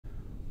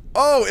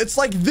Oh, it's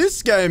like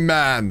this game,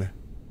 man.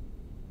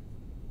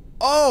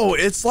 Oh,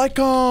 it's like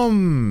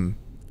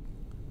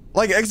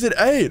Exit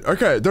 8.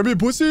 Okay, don't be a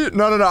pussy.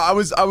 No. I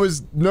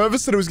was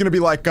nervous that it was gonna be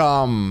like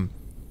I'm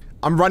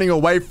running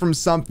away from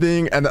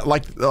something, and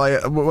like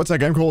what's that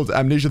game called?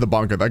 Amnesia the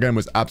Bunker. That game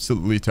was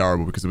absolutely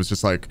terrible because it was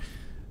just like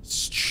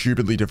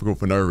stupidly difficult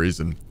for no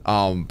reason.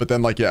 But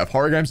then like, yeah, if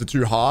horror games are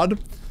too hard,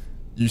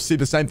 you see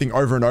the same thing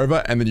over and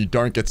over, and then you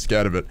don't get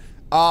scared of it.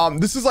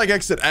 This is like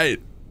Exit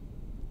 8.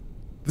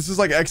 This is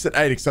like Exit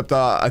 8, except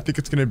I think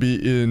it's gonna be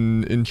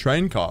in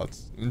train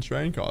cars. In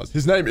train cars.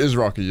 His name is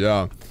Rocky,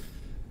 yeah.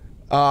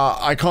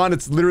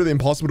 It's literally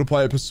impossible to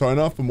play a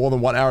Persona for more than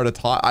 1 hour at a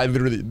time.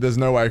 There's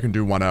no way I can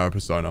do 1 hour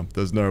Persona.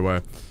 There's no way.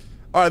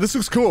 Alright, this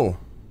looks cool.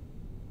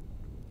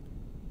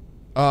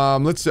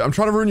 Let's see. I'm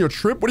trying to ruin your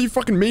trip? What do you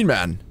fucking mean,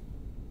 man?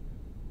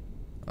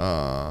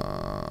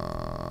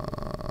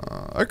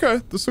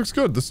 Okay, this looks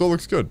good. This all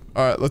looks good.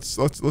 Alright, let's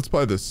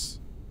play this.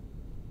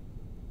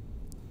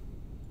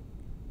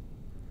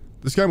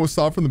 This game will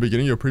start from the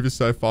beginning. Your previous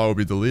save file will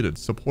be deleted.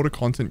 Supporter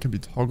content can be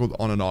toggled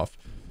on and off.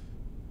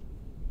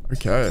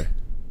 Okay.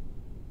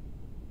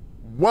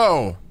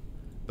 Whoa!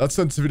 That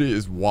sensitivity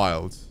is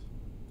wild.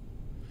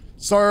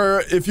 So,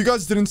 if you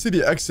guys didn't see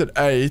the Exit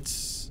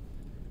 8,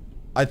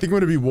 I think I'm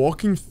going to be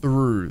walking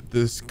through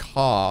this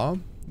car,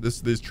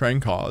 these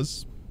train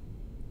cars,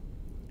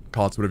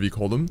 carts, whatever you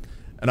call them,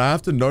 and I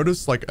have to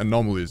notice like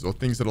anomalies or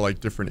things that are like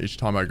different each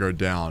time I go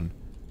down.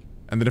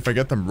 And then if I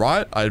get them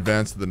right, I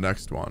advance to the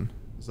next one.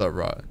 Is that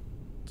right?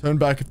 Turn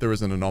back if there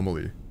is an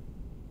anomaly.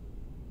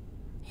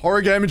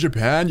 Horror game in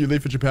Japan. You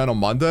leave for Japan on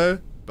Monday.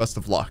 Best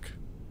of luck.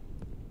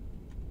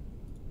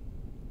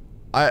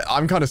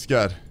 I'm kind of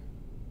scared.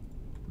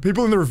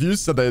 People in the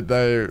reviews said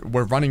they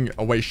were running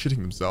away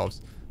shitting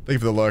themselves. Thank you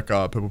for the lurk,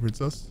 Purple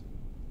Princess.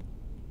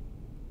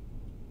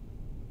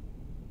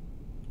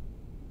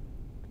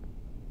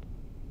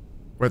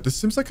 Wait, this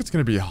seems like it's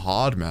gonna be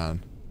hard,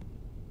 man.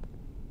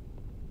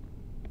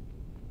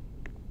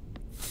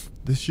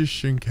 This is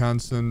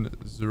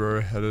Shinkansen,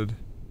 zero-headed.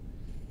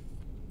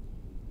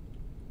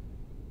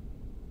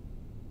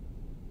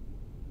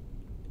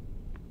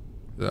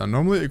 The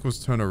anomaly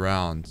equals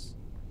turnarounds.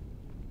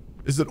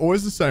 Is it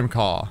always the same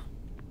car?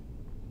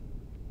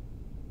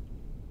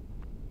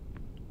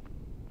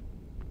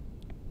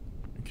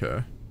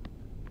 Okay.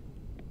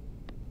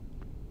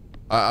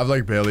 I've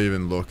like barely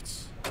even looked.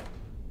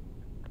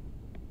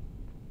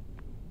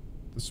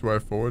 This way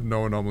forward,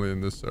 no anomaly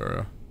in this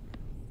area.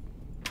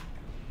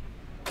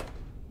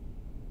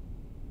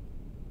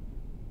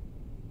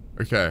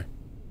 Okay.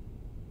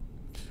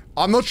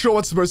 I'm not sure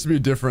what's supposed to be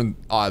different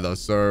either,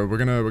 so we're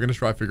gonna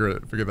try figure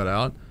that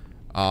out.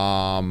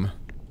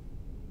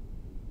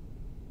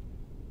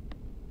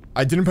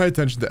 I didn't pay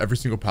attention to every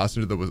single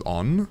passenger that was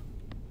on.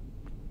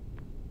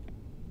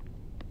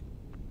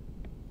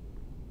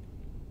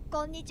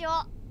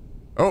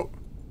 Oh.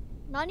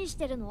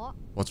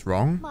 What's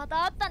wrong?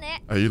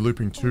 Are you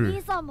looping too?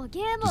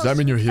 Does that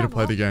mean you're here to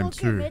play the game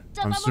too?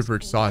 I'm super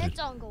excited.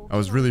 I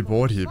was really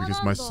bored here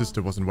because my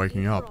sister wasn't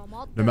waking up.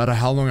 No matter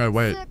how long I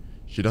wait,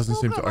 she doesn't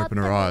seem to open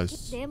her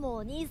eyes.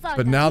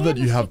 But now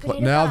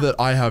that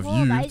I have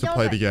you to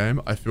play the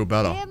game, I feel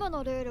better.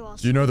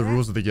 Do you know the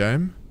rules of the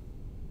game?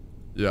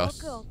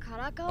 Yes.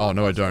 Oh,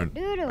 no, I don't.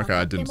 Okay,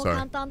 I didn't,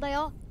 sorry.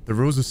 The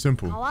rules are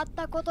simple.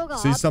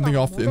 See something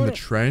off in the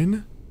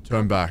train?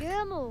 Turn back.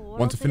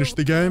 Want to finish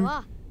the game?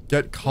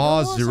 Get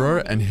car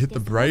 0 and hit the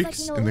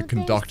brakes in the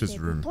conductor's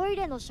room.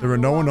 There are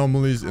no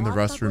anomalies in the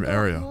restroom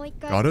area.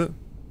 Got it?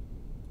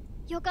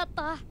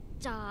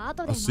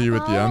 I'll see you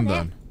at the end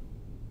then.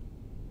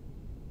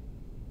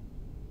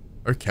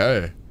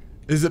 Okay.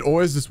 Is it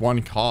always this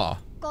one car?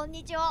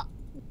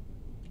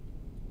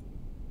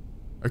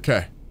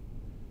 Okay.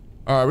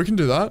 Alright, we can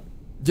do that.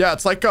 Yeah,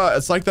 it's like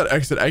that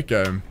Exit 8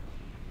 game.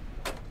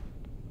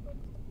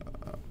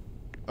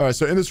 Alright,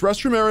 so in this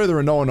restroom area, there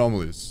are no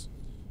anomalies.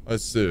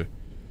 Let's see.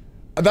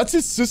 That's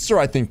his sister,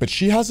 I think, but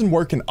she hasn't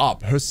woken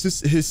up. His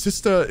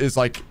sister is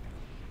like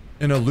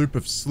in a loop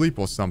of sleep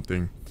or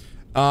something.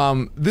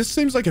 This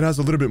seems like it has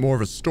a little bit more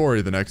of a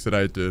story than Exit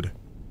 8 did.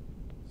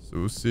 So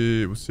we'll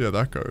see how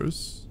that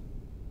goes.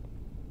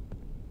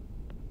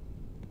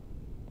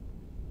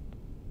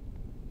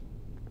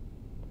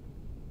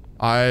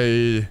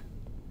 I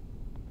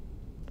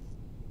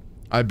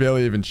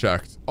barely even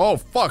checked. Oh,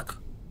 fuck.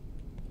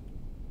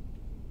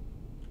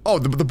 Oh,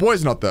 the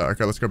boy's not there.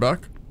 Okay, let's go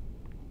back.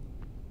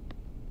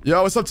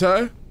 Yo, what's up,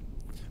 Tay?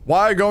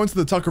 Why I go into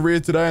the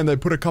taqueria today and they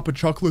put a cup of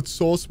chocolate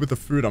sauce with the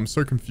food? I'm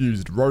so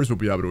confused. Rose will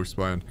be able to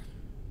explain.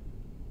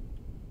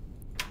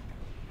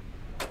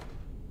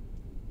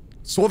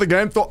 Saw the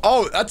game, thought...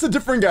 Oh, that's a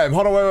different game.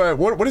 Hold on,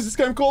 wait. What is this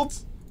game called?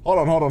 Hold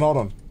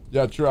on.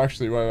 Yeah, true,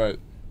 actually. Wait.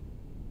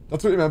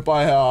 That's what you meant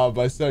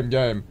by same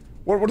game.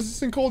 What is this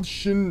thing called?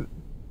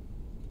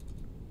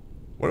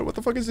 What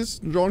the fuck is this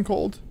genre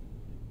called?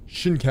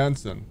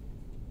 Shinkansen.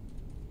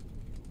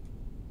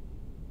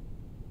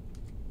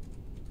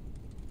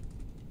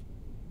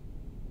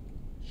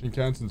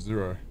 Shinkansen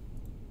 0.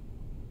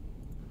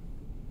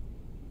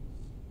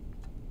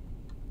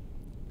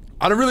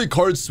 I don't really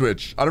code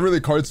switch. I don't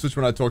really code switch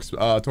when I talk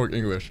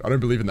English. I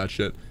don't believe in that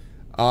shit.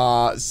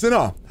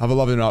 Sinner, have a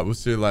lovely night. We'll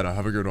see you later.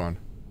 Have a good one.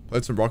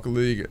 Played some Rocket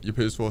League. Your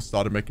PS4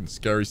 started making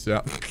scary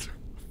sound.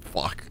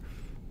 Fuck.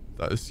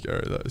 That is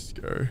scary. That is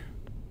scary.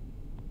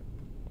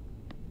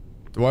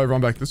 Do I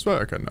run back this way?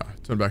 Okay, no.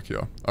 Turn back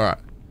here. Alright.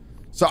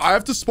 So I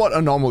have to spot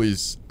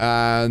anomalies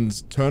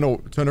and turn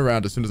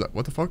around as soon as I...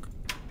 What the fuck?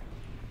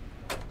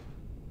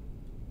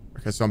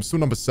 Okay, so I'm still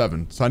number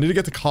 7. So I need to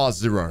get to car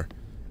 0.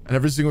 And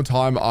every single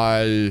time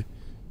I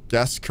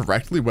guess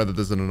correctly whether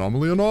there's an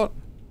anomaly or not,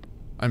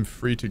 I'm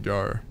free to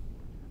go.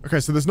 Okay,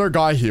 so there's no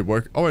guy here.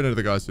 Oh, wait, no,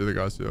 the guy's here. The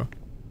guy's here.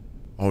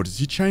 Oh, does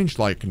he change,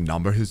 like,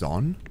 number he's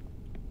on?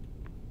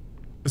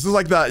 This is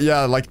like that,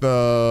 yeah, like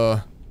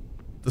the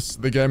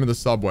game in the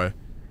subway.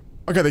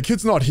 Okay, the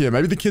kid's not here.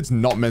 Maybe the kid's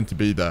not meant to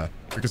be there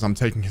because I'm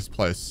taking his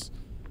place.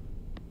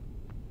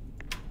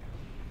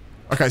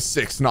 Okay,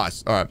 6.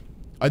 Nice. All right.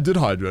 I did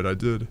hydrate. I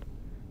did.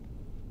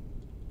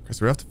 Okay,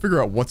 so we have to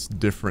figure out what's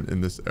different in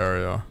this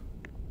area.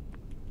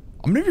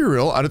 I'm gonna be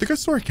real. I don't think I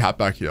saw a cat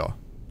back here.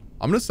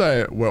 I'm gonna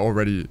say we're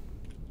already...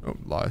 Oh,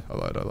 lie. I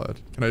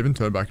lied. Can I even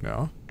turn back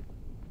now?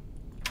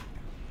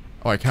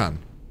 Oh, I can.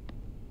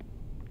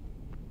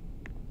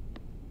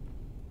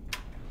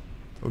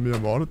 Tell me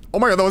I'm on it. Oh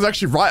my god, that was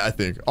actually right, I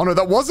think. Oh no,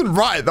 that wasn't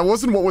right. That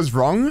wasn't what was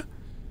wrong.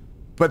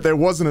 But there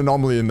was an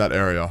anomaly in that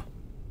area.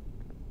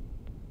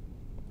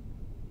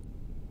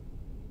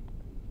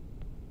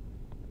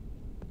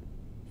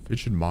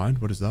 Featured mind?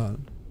 What is that?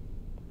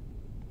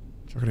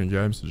 Checking in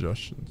game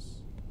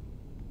suggestions.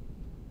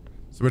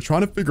 So we're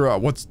trying to figure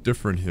out what's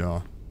different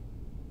here.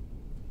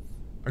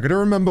 I gotta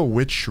remember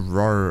which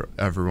row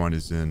everyone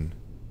is in.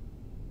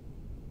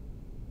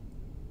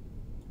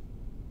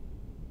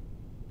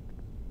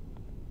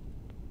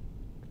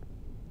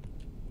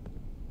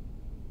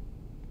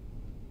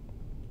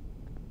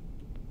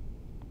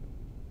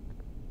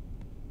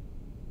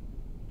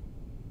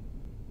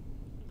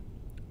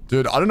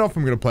 Dude, I don't know if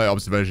I'm gonna play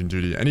Observation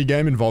Duty. Any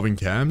game involving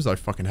cams, I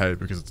fucking hate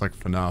because it's like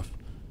FNAF.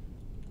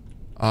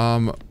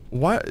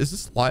 Why is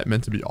this light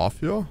meant to be off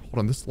here? Hold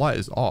on, this light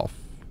is off.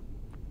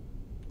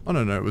 I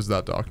don't know, it was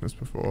that darkness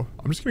before.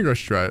 I'm just gonna go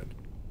straight.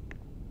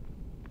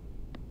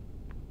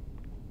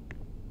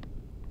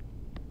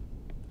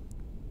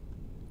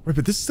 Wait,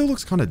 but this still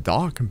looks kind of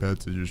dark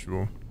compared to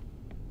usual.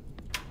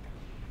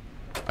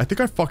 I think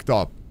I fucked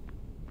up.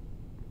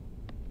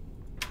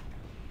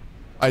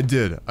 I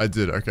did,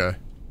 okay.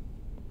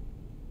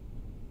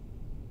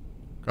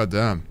 God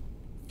damn.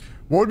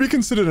 What would be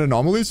considered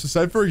anomalies? So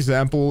say for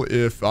example,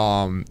 if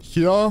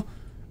here,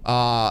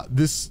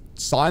 this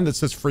sign that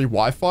says free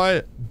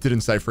Wi-Fi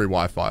didn't say free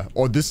Wi-Fi.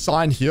 Or this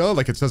sign here,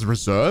 like it says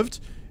reserved,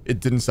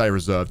 it didn't say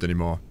reserved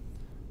anymore.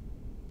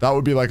 That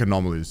would be like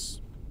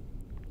anomalies.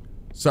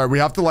 So we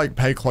have to like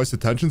pay close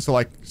attention. So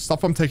like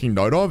stuff I'm taking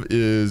note of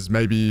is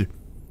maybe...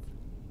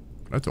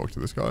 Can I talk to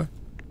this guy?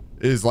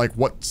 Is like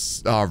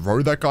what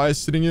row that guy is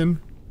sitting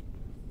in.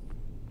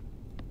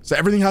 So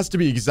everything has to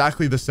be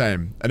exactly the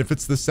same. And if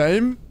it's the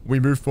same, we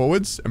move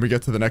forwards and we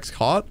get to the next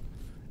cart.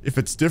 If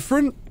it's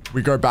different,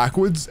 we go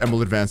backwards and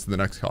we'll advance to the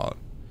next cart.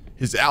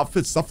 His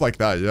outfit, stuff like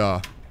that,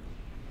 yeah.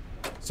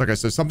 So, okay,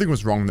 so something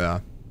was wrong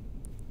there.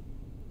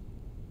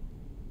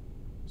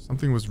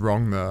 Something was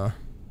wrong there.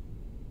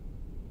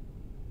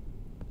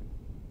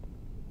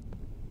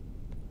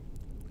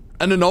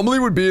 An anomaly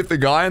would be if the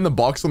guy in the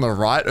box on the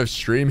right of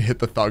stream hit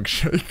the thug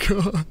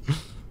shaker.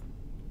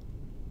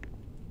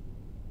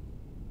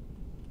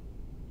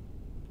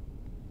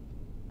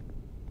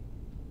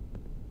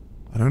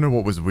 I don't know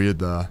what was weird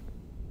there.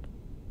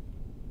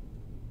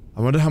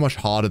 I wonder how much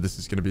harder this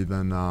is going to be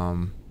than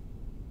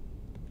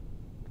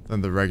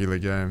the regular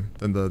game,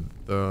 than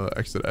the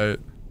Exit 8.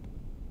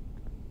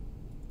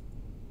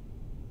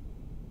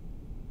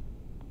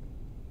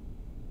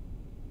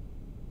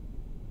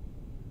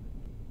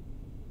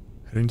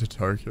 Heading to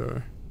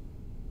Tokyo.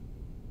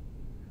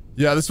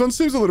 Yeah, this one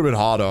seems a little bit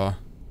harder.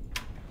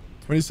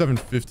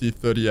 2750,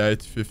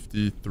 38,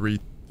 53,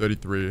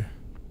 33.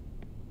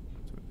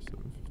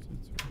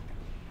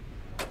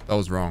 That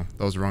was wrong.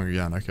 That was wrong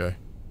again. Okay.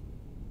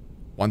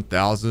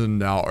 1000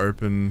 now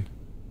open.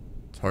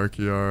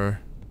 Tokyo.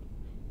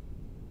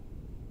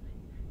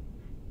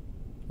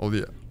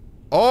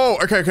 Oh,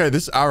 okay.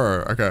 This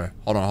arrow. Okay.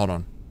 Hold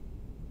on.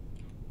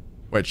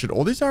 Wait, should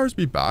all these arrows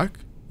be back?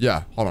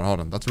 Yeah. Hold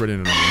on. That's already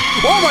an anomaly.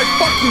 Oh my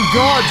fucking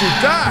god,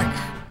 dude.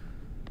 Dak!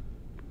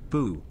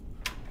 Boo.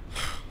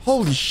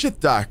 Holy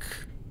shit, Dak.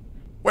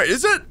 Wait,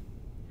 is it?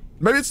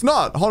 Maybe it's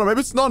not. Hold on.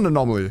 Maybe it's not an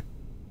anomaly.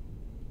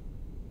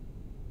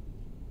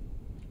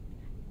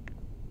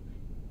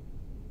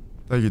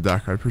 Thank you,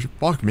 Dak. I appreciate.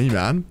 Fuck me,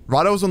 man.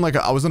 Right, I was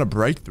on a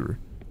breakthrough.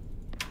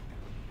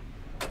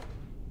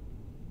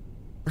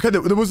 Okay,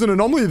 there was an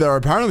anomaly there.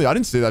 Apparently, I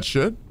didn't see that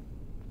shit.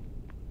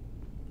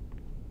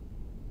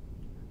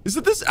 Is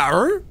it this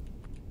arrow?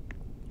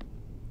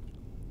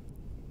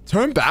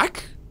 Turn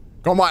back?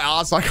 Got my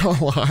ass. I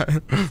can't lie.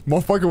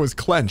 Motherfucker was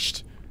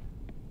clenched.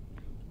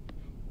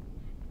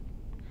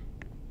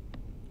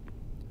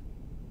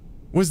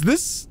 Was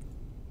this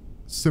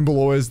symbol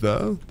always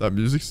there? That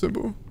music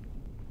symbol?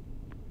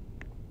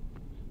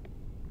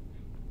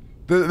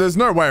 There's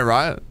no way,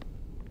 right?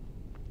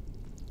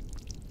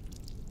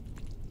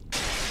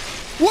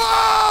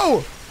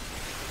 Whoa!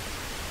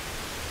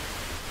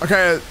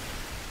 Okay.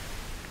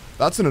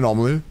 That's an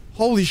anomaly.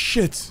 Holy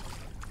shit.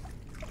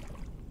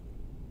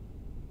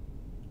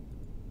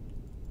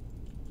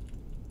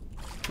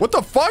 What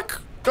the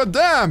fuck? God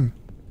damn.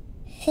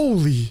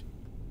 Holy.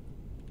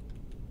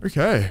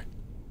 Okay.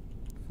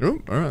 Oh,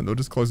 alright, they'll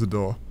just close the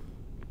door.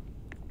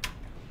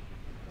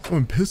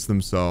 Someone pissed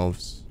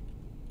themselves.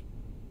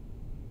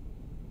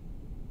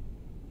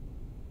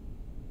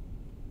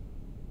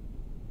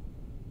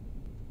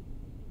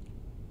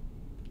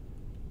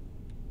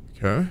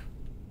 Okay.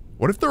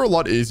 What if they're a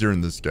lot easier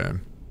in this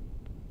game?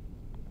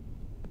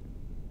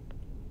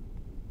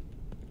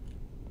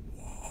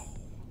 Whoa.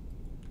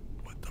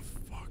 What the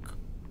fuck?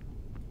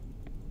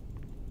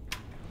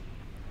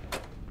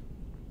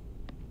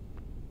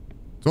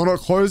 Door not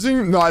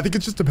closing? No, I think it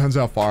just depends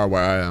how far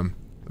away I am.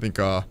 I think,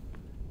 yeah,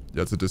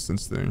 it's a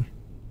distance thing.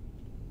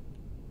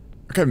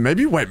 Okay,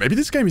 maybe, wait, maybe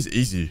this game is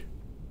easy.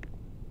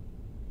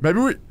 Maybe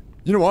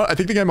you know what? I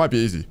think the game might be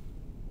easy.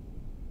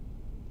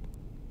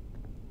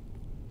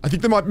 I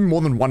think there might be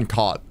more than one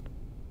cart.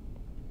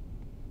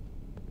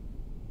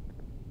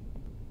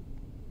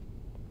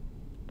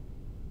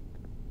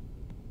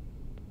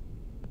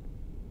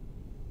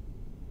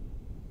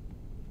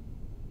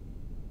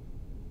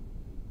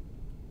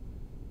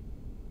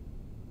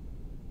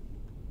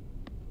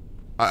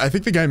 I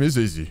think the game is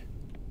easy.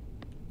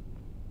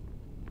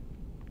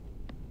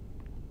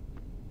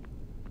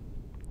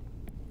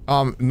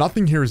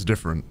 Nothing here is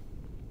different.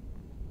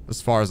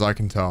 As far as I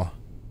can tell.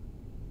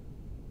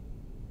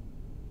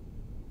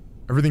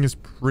 Everything is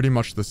pretty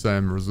much the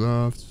same.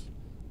 Reserved.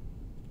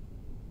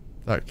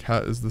 That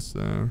cat is the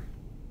same.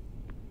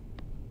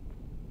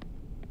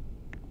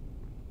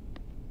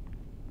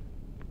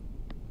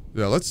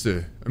 Yeah, let's see.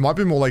 It might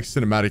be more like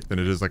cinematic than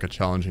it is like a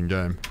challenging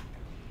game.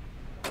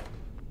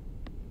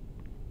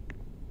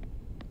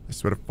 I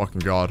swear to fucking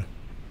God.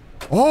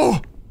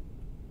 Oh!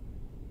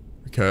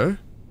 Okay.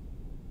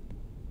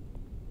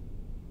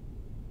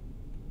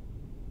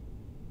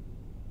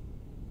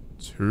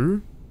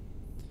 Two?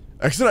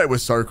 Exit 8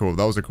 was so cool.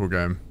 That was a cool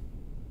game.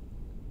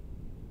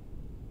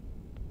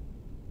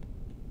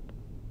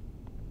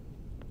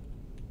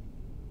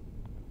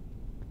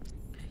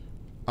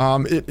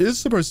 It is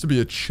supposed to be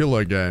a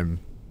chiller game.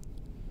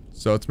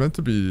 So it's meant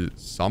to be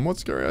somewhat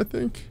scary, I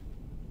think.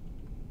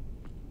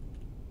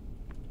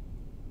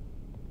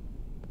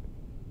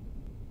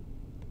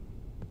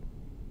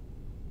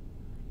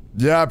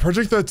 Yeah,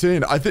 Project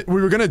 13. I think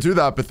we were gonna do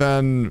that, but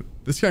then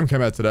this game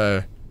came out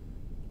today.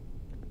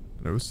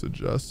 And it was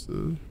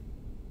suggested.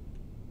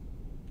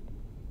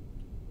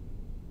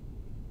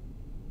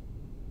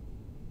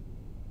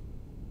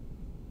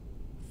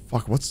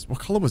 Fuck, what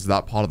color was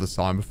that part of the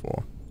sign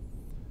before?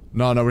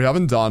 No, we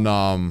haven't done,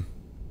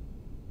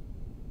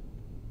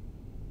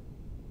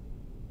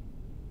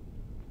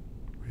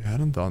 we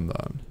hadn't done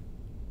that.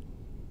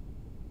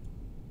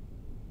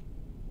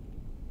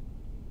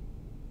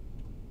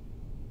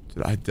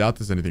 Dude, I doubt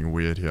there's anything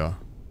weird here.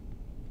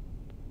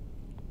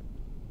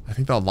 I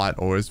think that light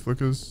always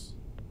flickers.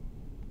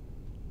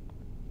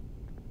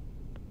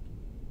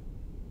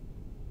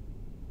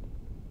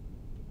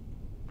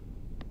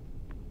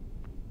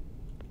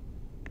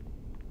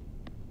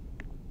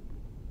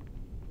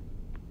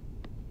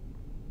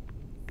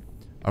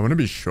 I want to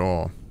be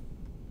sure.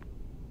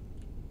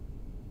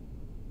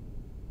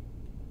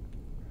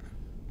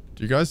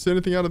 Do you guys see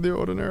anything out of the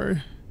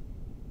ordinary?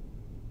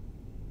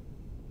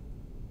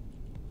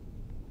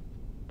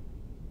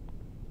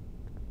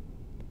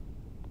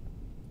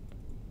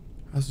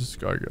 How's this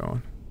guy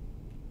going?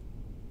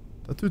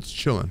 That dude's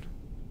chilling.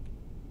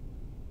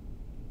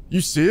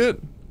 You see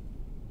it?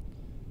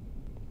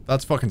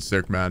 That's fucking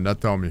sick, man. Now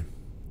tell me.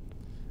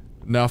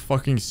 Now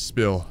fucking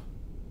spill.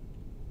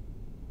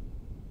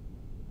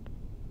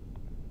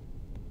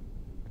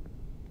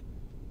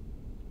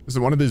 Is it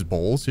one of these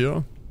balls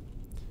here?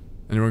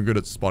 Anyone good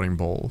at spotting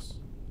balls?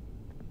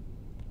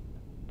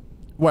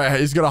 Wait,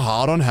 he's got a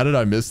heart on? How did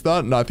I miss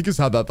that? No, I think he's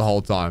had that the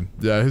whole time.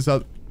 Yeah, he's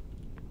had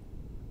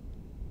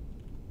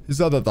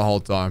that the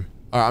whole time.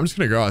 Alright, I'm just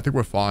gonna go. I think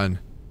we're fine.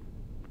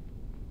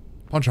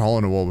 Punch a hole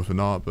in the wall if we're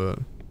not, but...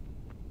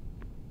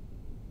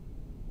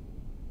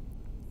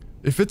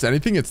 if it's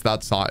anything, it's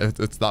that side.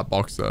 It's that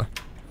box there.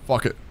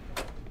 Fuck it.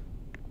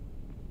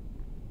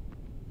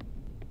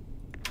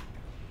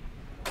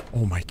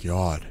 Oh my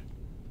God.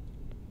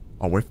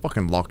 Oh, we're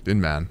fucking locked in,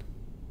 man.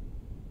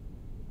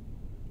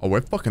 Oh,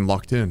 we're fucking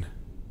locked in.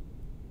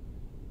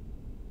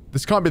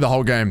 This can't be the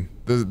whole game.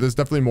 There's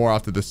definitely more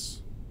after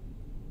this.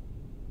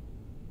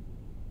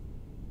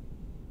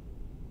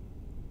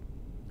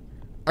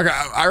 Okay,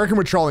 I reckon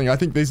we're trolling. I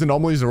think these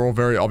anomalies are all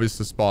very obvious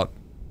to spot.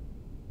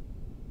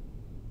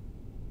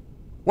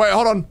 Wait,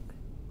 hold on.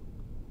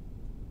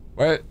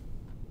 Wait.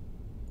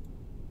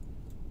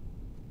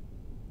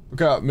 Look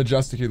how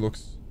majestic he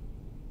looks.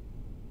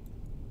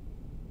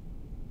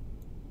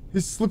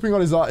 He's slipping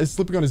on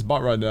his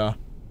butt right now.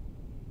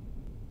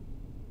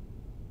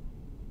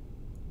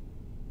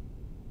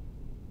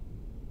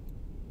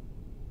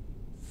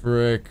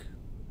 Frick.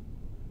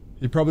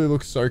 He probably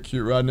looks so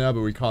cute right now,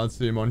 but we can't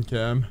see him on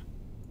cam.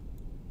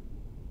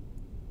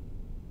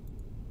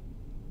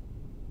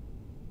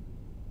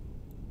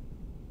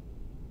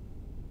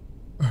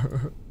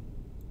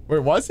 Wait,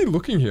 why is he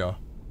looking here?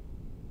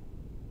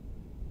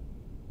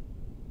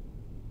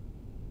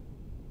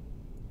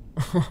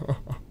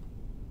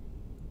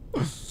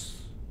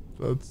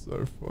 That's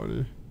so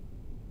funny.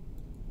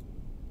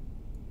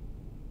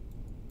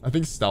 I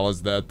think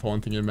Stella's there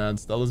taunting him, man.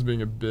 Stella's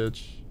being a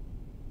bitch.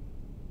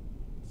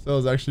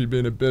 Stella's actually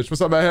being a bitch.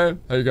 What's up, man?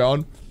 How you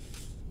going?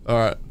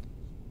 Alright.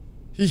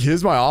 He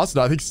hears my ass,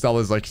 and I think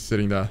Stella's like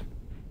sitting there.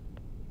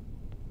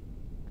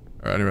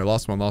 Alright, anyway,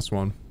 last one.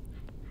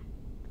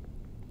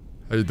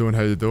 How you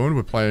doing?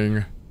 We're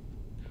playing...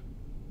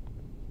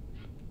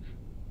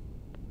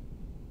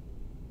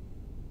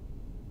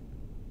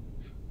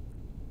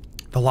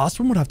 The last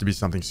one would have to be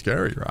something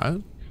scary,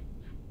 right?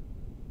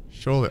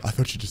 Surely. I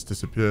thought she just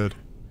disappeared.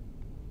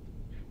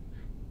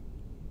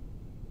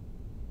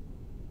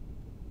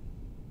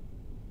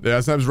 Yeah,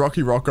 his name's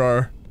Rocky,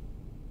 Rocco,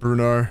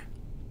 Bruno,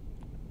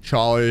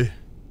 Charlie,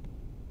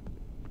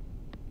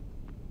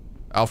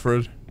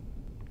 Alfred.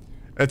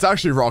 It's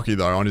actually Rocky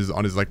though on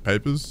his like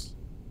papers.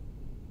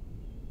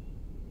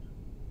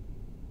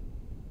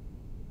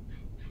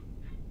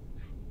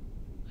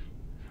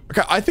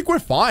 Okay, I think we're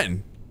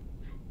fine.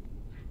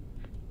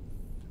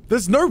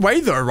 There's no way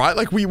though, right?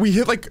 Like we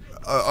hit like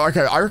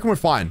okay, I reckon we're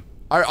fine.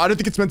 I don't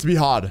think it's meant to be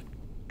hard.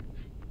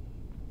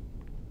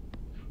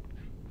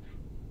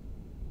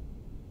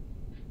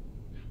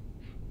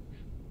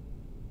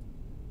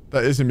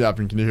 That is him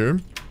yapping. Can you hear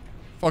him?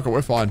 Fuck it,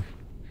 we're fine.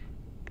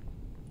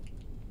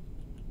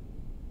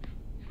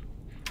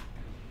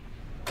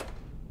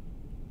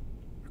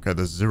 Okay,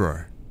 there's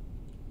 0.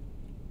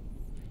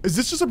 Is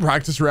this just a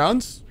practice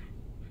round?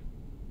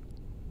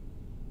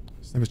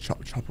 His name is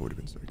Chopper. Chopper would have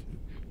been so cute.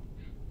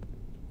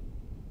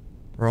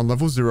 We're on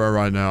level 0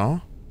 right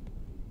now.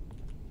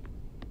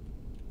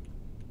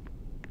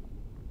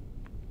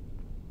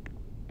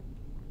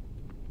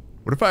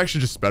 What if I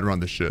actually just sped around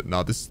this shit?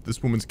 Nah, this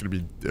woman's gonna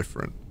be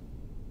different.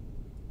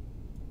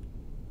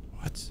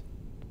 What?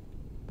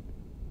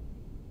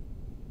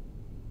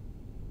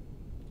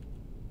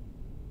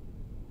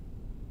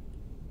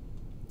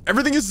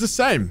 Everything is the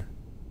same.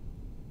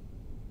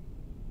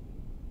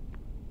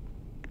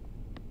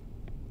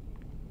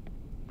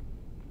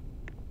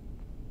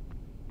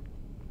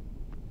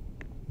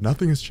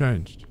 Nothing has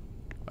changed.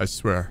 I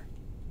swear.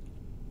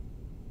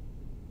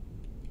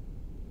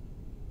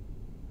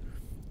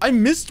 I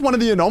missed one of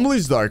the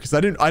anomalies though, because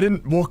I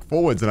didn't walk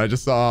forwards and I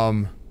just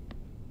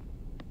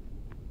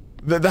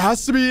there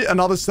has to be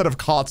another set of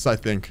carts, I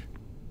think.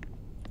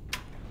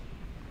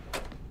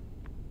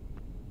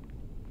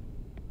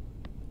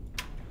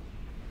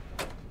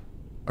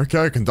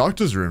 Okay,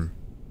 conductor's room.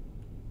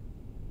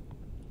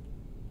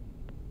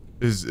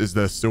 Is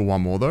there still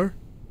one more though?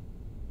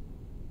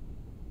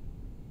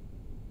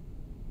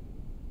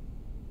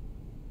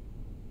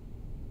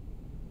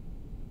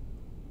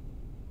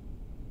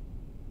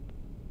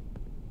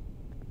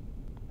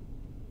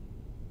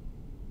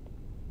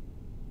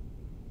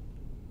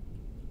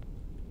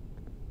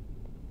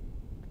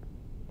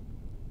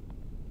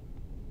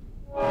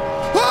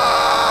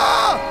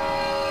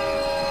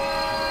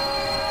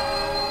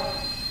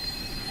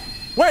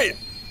 Wait!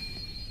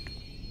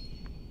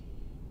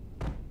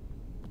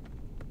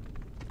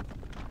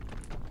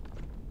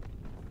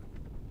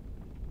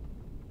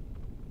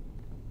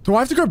 Do I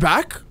have to go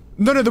back?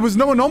 No, there was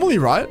no anomaly,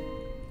 right?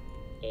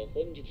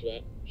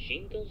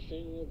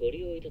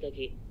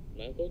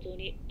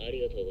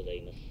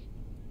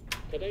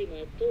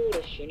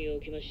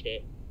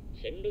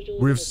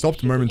 We have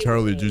stopped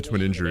momentarily due to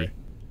an injury.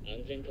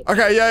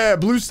 Okay, yeah,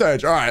 blue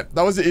stage. Alright,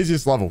 that was the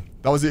easiest level.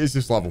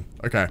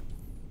 Okay.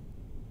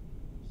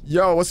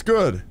 Yo, what's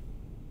good?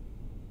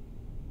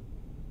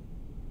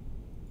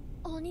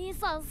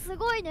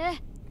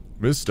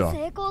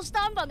 Mister.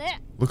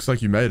 Looks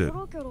like you made it.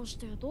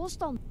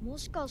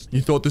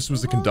 You thought this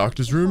was the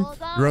conductor's room?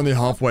 You're only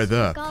halfway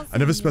there. I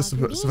never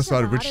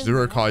specified which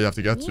 0 car you have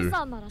to get to.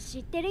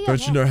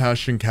 Don't you know how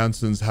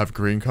Shinkansens have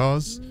green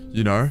cars?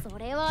 You know,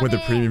 where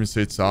the premium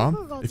seats are?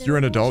 If you're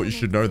an adult, you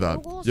should know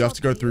that. You have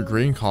to go through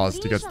green cars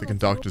to get to the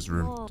conductor's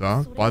room.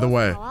 Duh. By the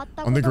way,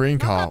 on the green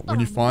car, when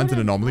you find an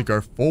anomaly,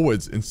 go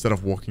forwards instead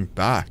of walking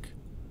back.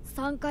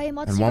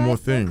 And one more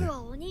thing.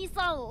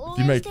 If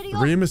you make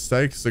 3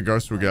 mistakes, the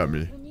ghost will get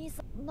me.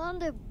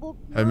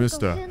 Hey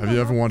mister, have you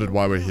ever wondered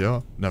why we're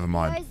here? Never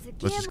mind.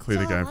 Let's just clear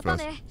the game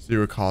first.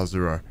 0 car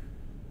 0.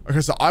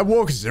 Okay, so I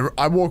walk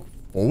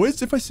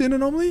forwards if I see an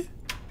anomaly?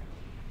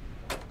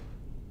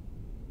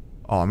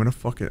 Oh, I'm gonna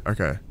fuck it.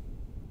 Okay.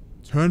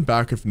 Turn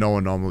back if no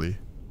anomaly.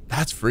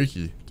 That's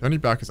freaky. Turning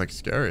back is like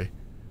scary.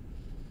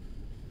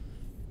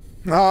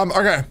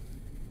 Okay.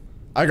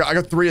 I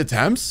got 3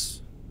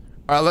 attempts.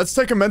 Alright, let's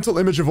take a mental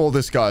image of all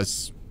this,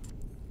 guys.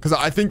 Because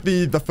I think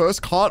the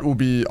first cart will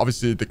be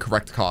obviously the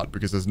correct cart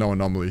because there's no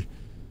anomaly.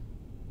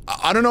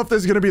 I don't know if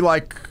there's going to be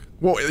like...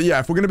 Well, yeah,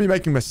 if we're going to be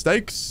making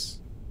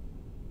mistakes...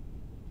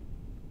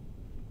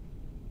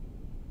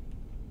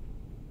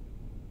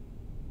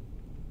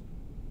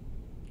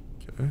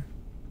 Okay.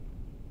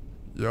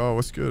 Yo,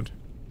 what's good?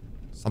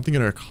 Something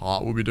in her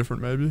cart will be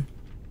different, maybe?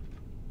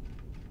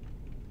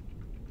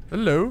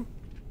 Hello?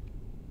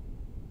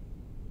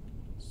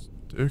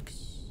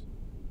 Sticks.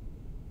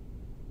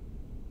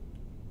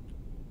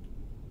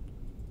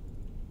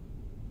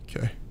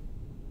 Okay.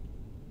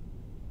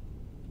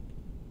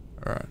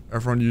 Alright,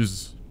 everyone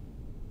use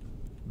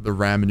the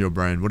RAM in your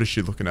brain. What is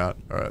she looking at?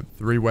 Alright,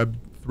 three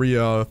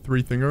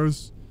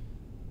thingos.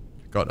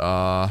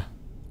 Got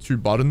 2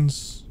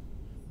 buttons.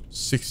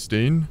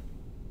 16.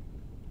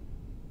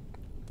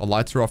 The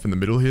lights are off in the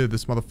middle here.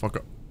 This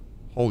motherfucker.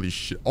 Holy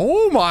shit.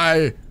 Oh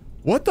my!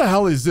 What the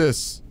hell is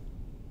this?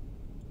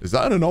 Is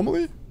that an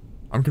anomaly?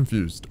 I'm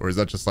confused. Or is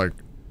that just like...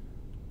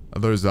 Are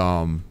those, what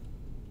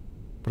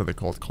are they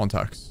called?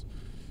 Contacts.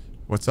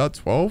 What's that?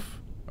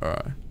 12?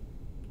 Alright.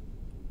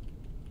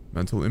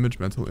 Mental image,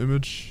 mental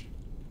image.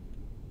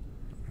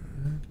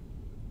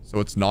 So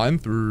it's 9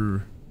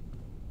 through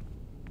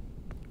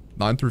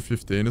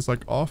 15 is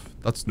like off.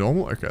 That's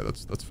normal? Okay,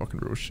 that's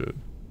fucking real shit.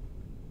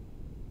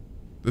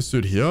 This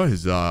dude here,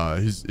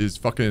 he's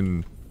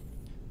fucking...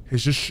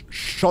 He's just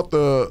shot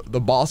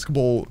the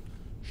basketball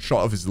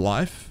shot of his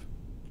life.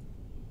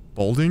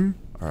 Balding.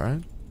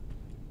 Alright.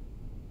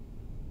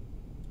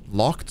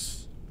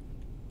 Locked.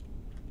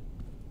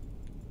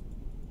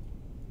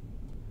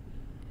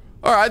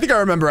 Alright, I think I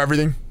remember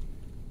everything.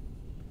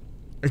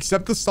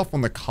 Except the stuff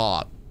on the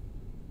cart.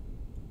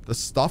 The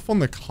stuff on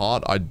the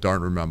cart, I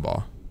don't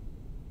remember.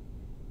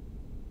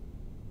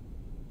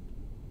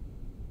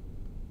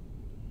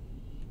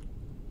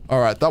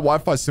 Alright, that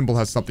Wi-Fi symbol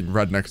has something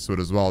red next to it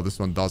as well. This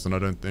one doesn't, I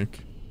don't think.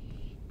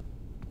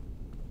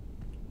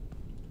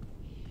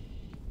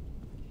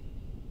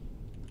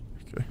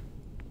 Okay.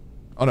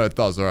 Oh no, it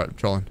does. Alright, I'm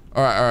trolling.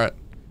 Alright.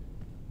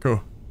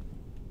 Cool.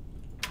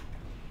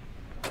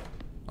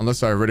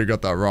 Unless I already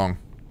got that wrong.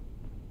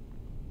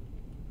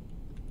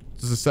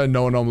 Does it say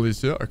no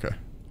anomalies here? Okay.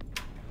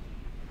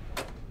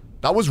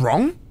 That was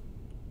wrong?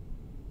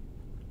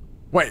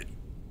 Wait.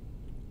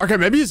 Okay,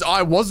 maybe his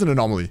eye was an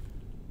anomaly.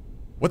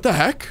 What the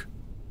heck?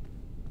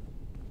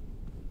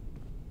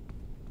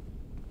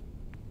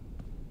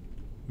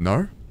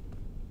 No?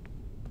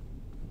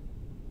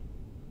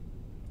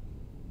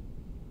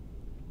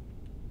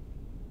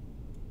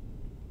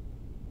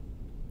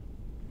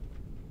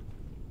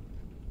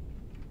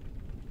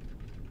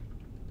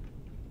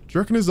 Do you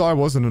reckon his eye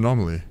was an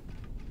anomaly?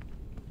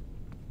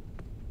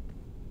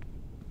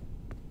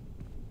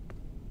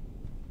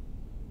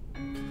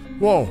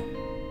 Whoa.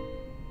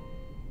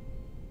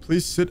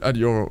 Please sit at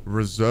your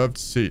reserved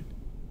seat.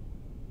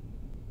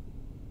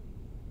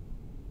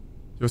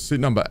 Your seat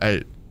number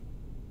 8.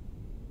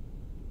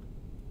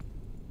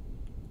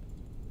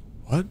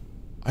 What?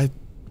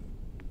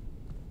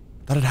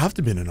 That'd have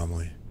to be an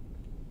anomaly.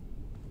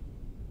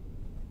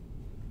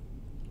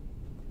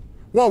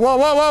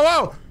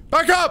 Whoa!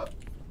 Back up!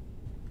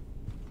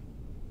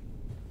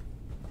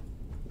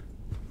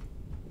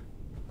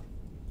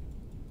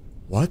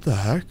 What the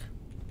heck?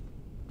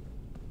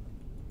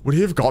 Would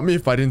he have got me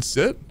if I didn't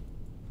sit?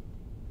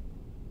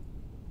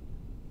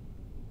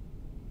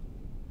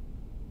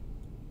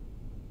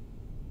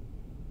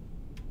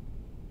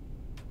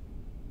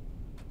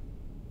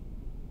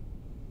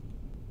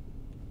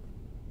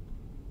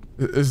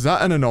 Is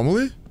that an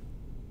anomaly?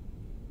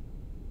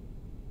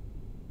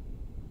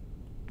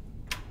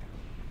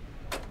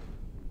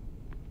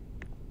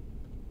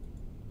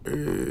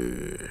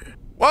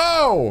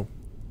 Whoa!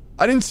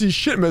 I didn't see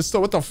shit, mister.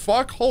 What the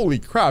fuck? Holy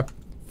crap.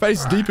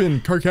 Face deep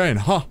in cocaine,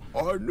 huh?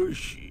 Are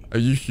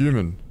you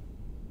human?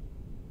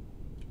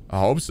 I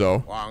hope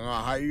so.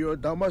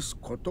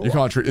 You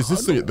can't treat... Is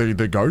this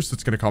the ghost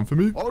that's gonna come for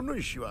me?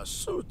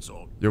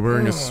 You're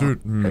wearing a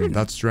suit.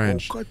 That's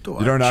strange.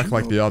 You don't act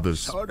like the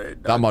others.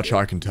 That much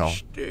I can tell.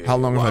 How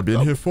long have I been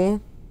here for?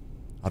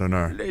 I don't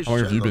know. How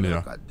long have you been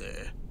here?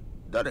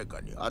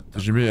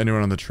 Did you meet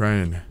anyone on the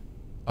train?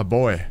 A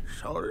boy.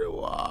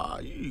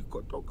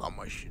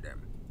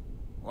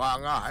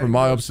 From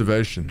my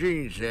observation,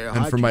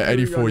 and from my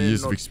 84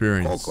 years of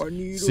experience,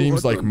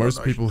 seems like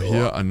most people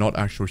here are not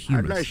actual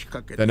humans.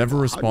 They never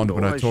respond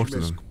when I talk to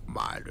them.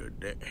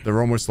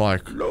 They're almost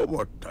like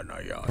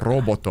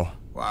roboto.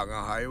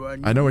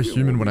 I know a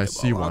human when I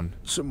see one.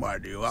 So my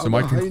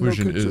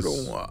conclusion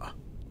is,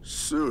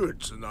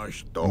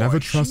 never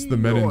trust the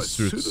men in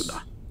suits.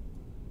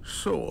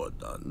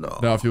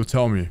 Now if you'll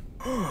tell me.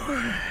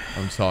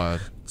 I'm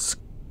tired.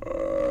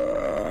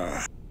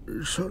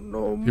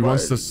 He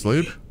wants to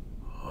sleep?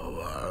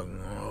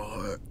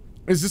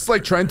 Is this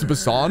like Train to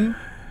Busan?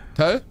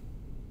 Tay?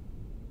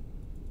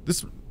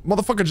 This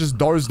motherfucker just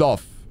dozed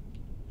off.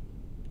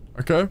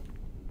 Okay?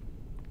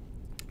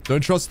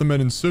 Don't trust the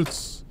men in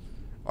suits.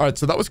 Alright,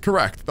 so that was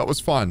correct. That was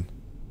fine.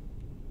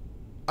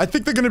 I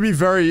think they're going to be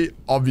very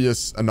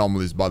obvious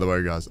anomalies, by the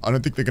way, guys. I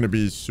don't think they're going to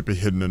be super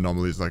hidden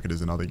anomalies like it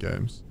is in other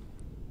games.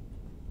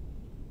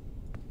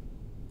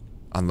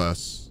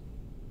 Unless...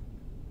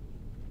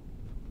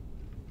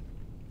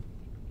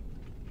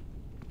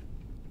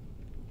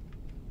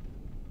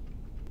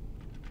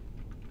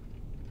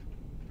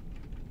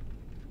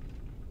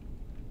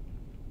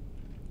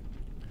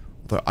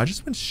 Although I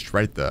just went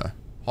straight there.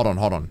 Hold on,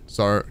 hold on.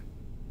 So...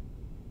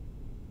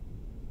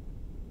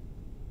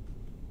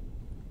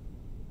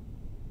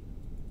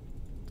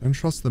 Don't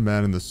trust the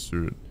man in the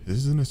suit.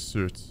 He's in a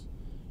suit.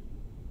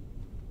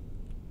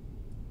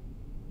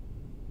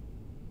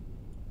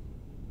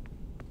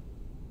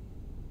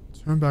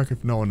 Turn back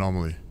if no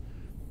anomaly.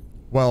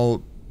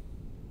 Well...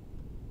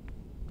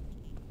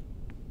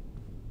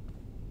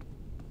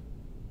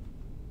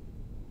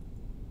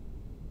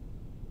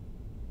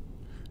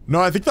 No,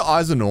 I think the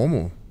eyes are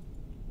normal.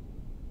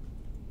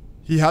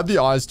 He had the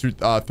eyes 3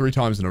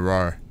 times in a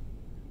row.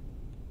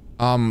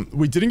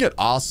 We didn't get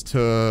asked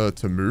to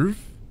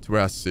move to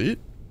our seat.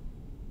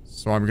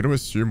 So I'm going to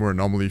assume we're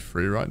anomaly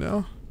free right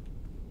now.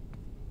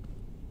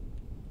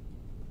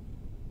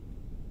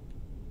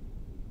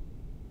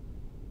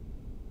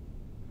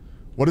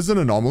 What is an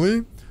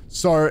anomaly?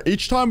 So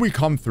each time we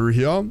come through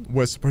here,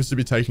 we're supposed to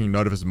be taking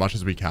note of as much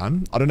as we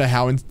can. I don't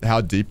know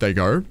how deep they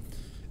go.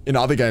 In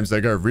other games,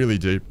 they go really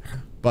deep.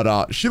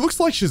 But she looks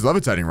like she's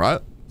levitating,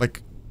 right?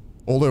 Like,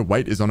 all her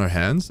weight is on her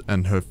hands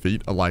and her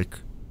feet are like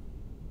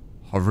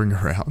hovering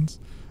around.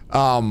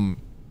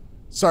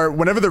 So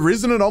whenever there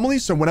is an anomaly,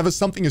 so whenever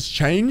something has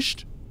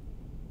changed,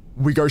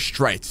 we go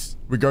straight.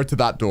 We go to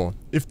that door.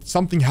 If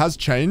something has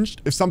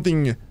changed, if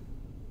something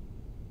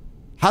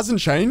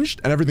hasn't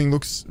changed and everything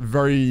looks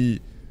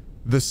very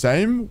the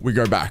same, we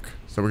go back.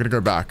 So we're gonna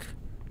go back.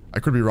 I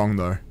could be wrong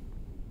though.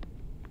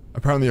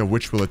 Apparently a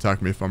witch will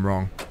attack me if I'm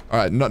wrong.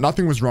 Alright,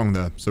 nothing was wrong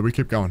there, so we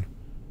keep going.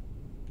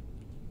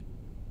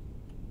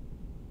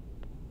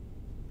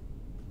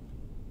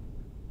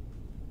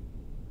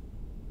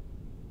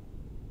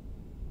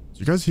 Do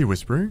you guys hear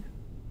whispering?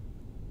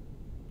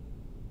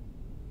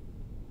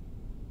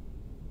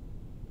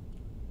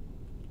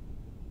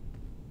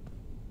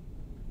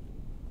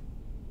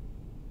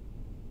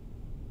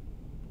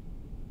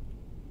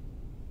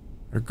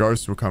 A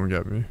ghost will come and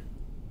get me.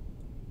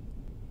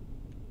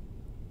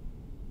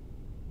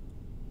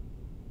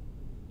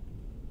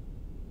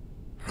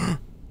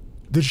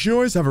 Did she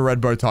always have a red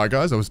bow tie,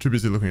 guys? I was too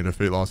busy looking at her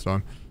feet last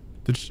time.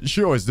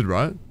 She always did,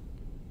 right?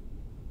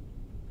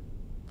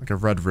 Like a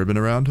red ribbon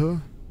around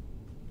her?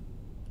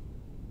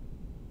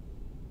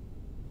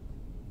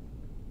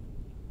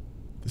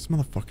 This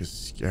motherfucker's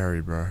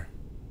scary, bro.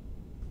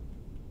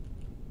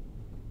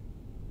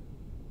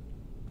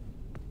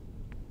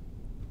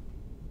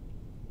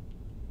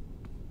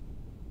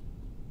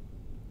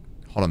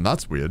 Hold on,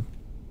 that's weird.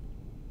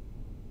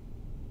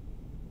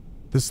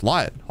 This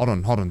light. Hold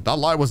on, hold on. That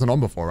light wasn't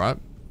on before, right?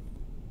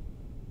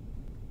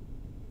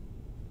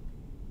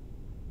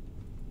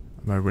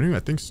 Am I winning? I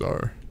think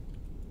so.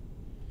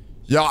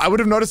 Yeah, I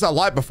would have noticed that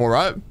light before,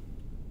 right?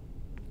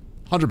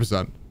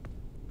 100%.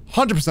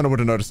 100% I would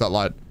have noticed that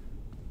light.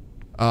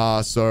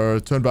 So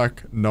turn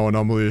back. No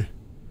anomaly.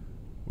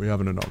 We have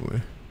an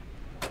anomaly.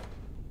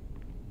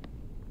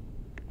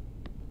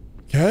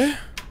 Okay.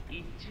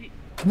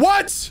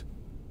 What?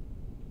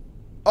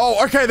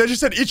 Oh, okay. They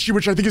just said ichi,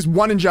 which I think is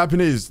 1 in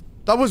Japanese.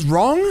 That was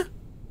wrong?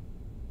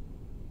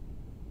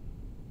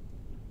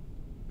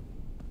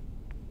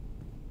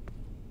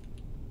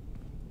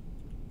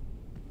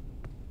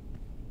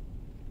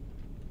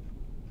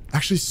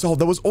 Actually, sold.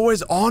 That was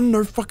always on.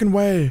 No fucking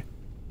way.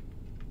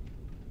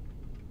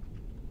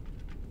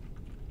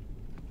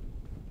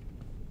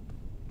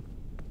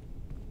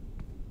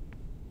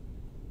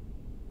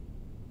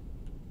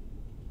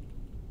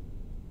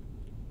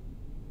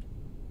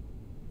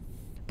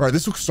 Bro,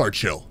 this looks so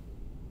chill.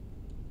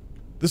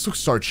 This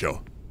looks so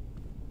chill.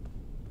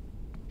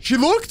 She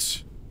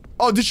looked?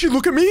 Oh, did she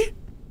look at me?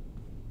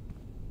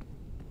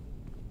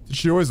 Did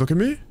she always look at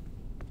me?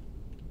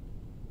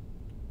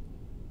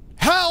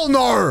 Hell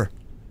no!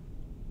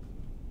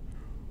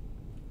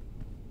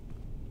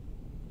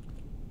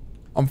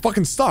 I'm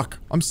fucking stuck.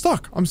 I'm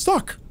stuck. I'm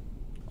stuck.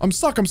 I'm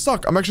stuck. I'm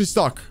stuck. I'm actually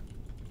stuck.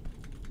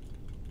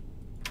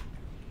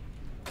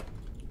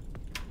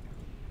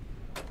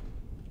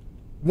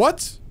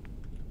 What?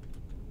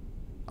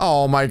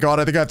 Oh my god,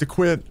 I think I have to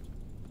quit.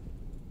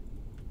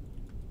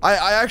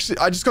 I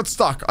just got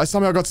stuck. I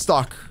somehow got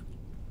stuck.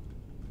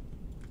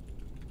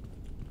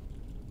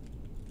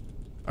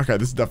 Okay,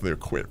 this is definitely a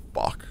quit.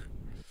 Fuck.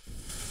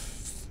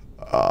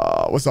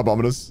 What's up,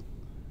 Ominous?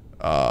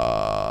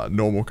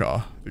 Normal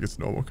car. I think it's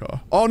normal car.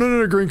 Oh,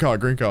 no, green car,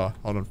 green car.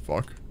 Hold on,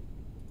 fuck.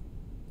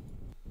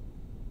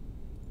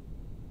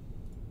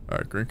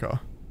 Alright, green car.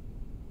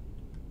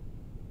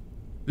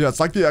 Yeah,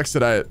 it's like the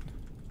exit 8.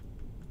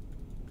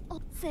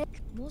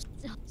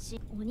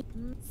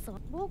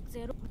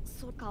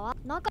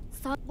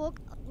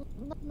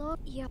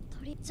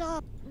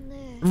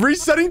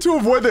 Resetting to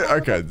avoid the...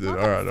 Okay, dude.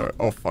 Alright.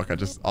 Oh, fuck. I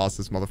just asked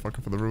this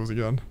motherfucker for the rules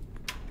again.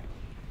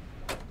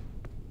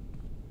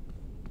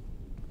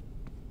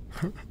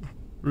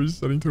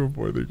 Resetting to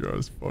avoid the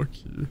guys. Fuck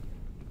you.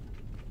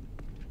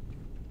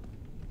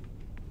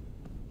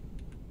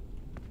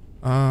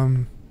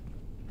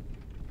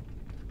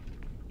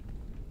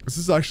 This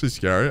is actually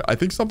scary. I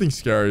think something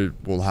scary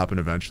will happen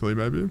eventually,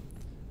 maybe.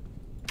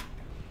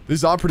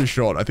 These are pretty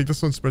short. I think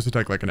this one's supposed to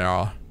take like an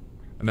hour.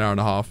 An hour and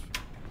a half.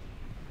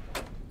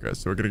 Okay,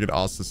 so we're gonna get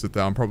asked to sit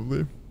down,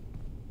 probably.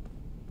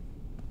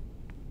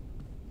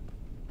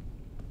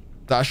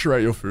 Dash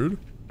rate your food?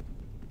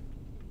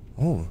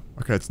 Oh,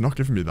 okay, it's not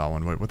giving me that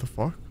one. Wait, what the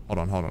fuck? Hold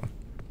on, hold on.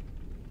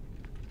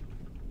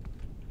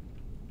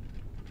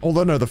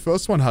 Although, no, the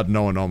first one had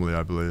no anomaly,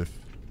 I believe.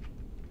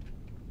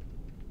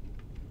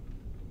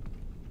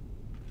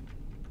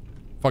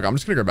 Fuck, I'm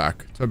just gonna go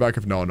back. Turn back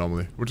if no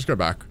anomaly. We'll just go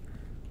back.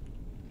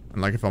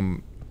 And like if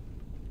I'm...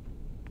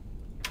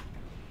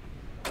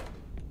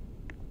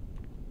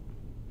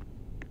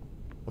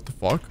 What the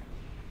fuck?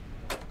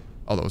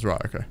 Oh, that was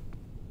right, okay.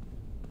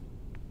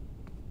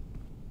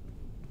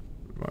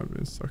 Am I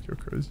being stuck? You're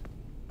crazy.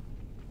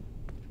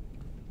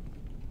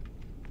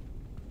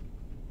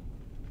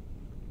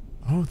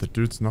 Oh, the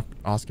dude's not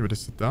asking me to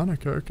sit down?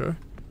 Okay, okay.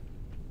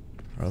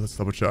 Alright, let's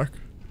double check.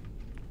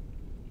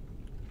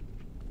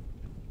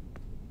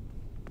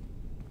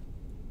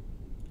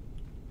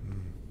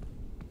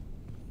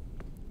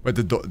 Wait,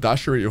 did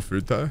Dasher eat your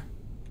food there?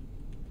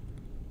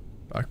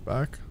 Back,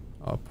 back.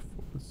 Up,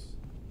 forwards.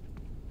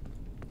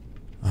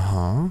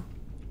 Uh-huh.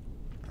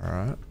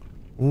 Alright.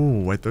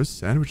 Oh, wait, those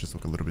sandwiches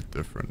look a little bit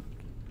different.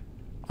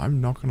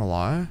 I'm not gonna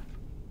lie.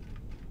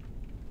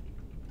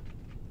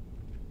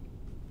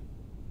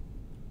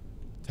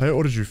 Tay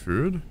ordered you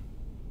food?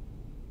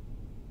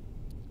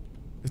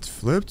 It's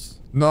flipped?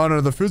 No,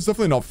 no, the food's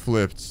definitely not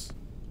flipped.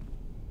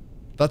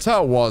 That's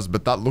how it was,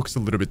 but that looks a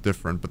little bit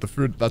different. But the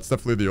food, that's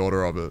definitely the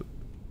order of it.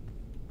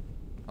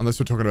 Unless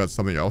we're talking about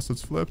something else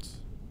that's flipped.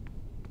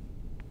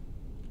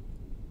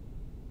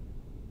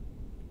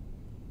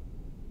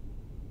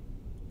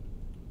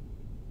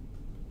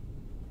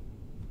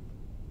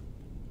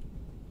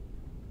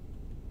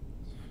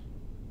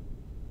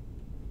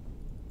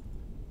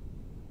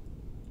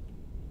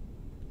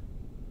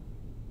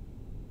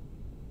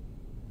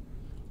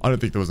 I don't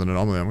think there was an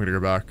anomaly. I'm gonna go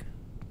back.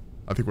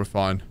 I think we're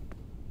fine.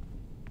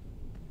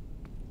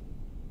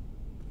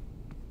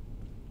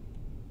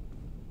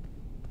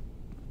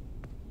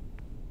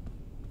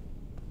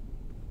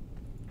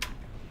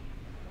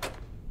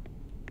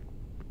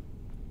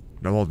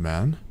 No old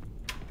man.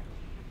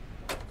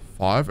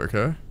 5,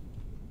 okay.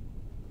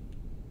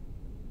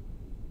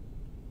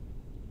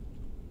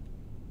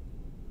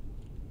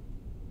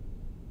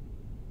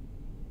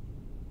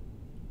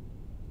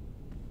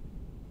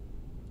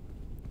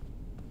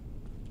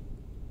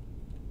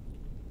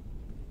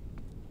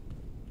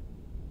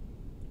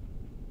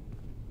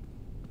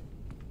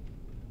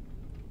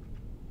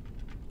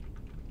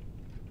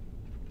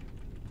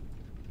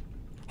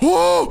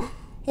 Oh!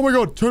 Oh my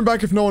god, turn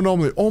back if no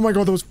anomaly. Oh my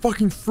god, that was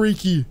fucking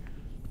freaky.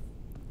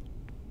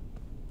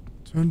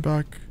 Turn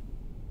back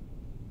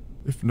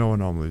if no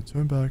anomaly.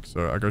 Turn back.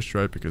 Sorry, I go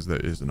straight because there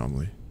is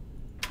anomaly.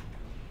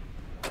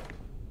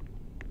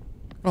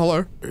 Oh,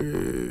 hello.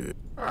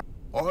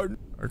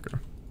 Okay.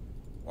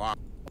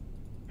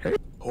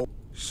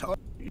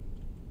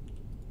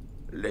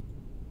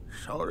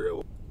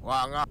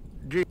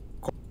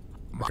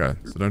 Okay,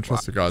 so don't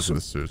trust the guys in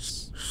the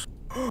suits.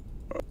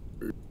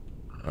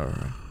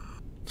 Alright.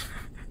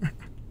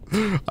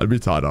 I'd be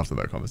tired after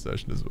that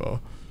conversation as well.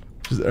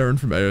 Which is Aaron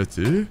from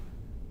AOT.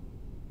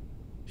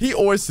 He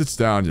always sits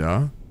down,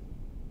 yeah?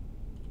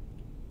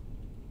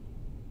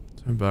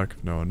 Turn back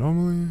if no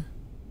anomaly.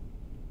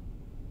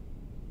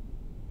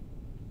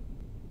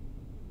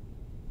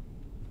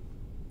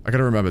 I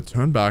gotta remember,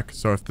 turn back.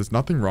 So if there's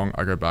nothing wrong,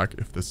 I go back.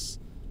 If there's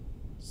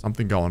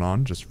something going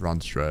on, just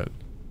run straight.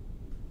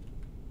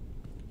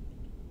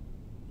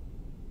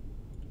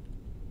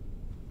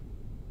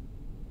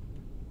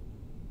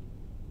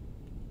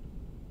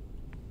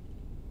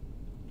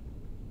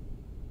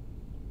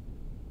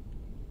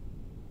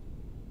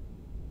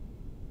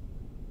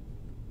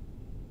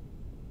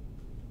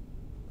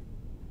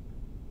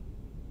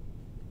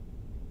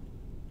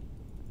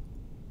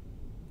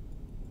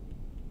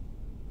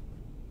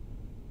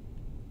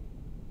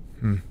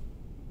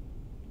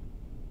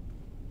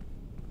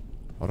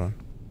 Hold on.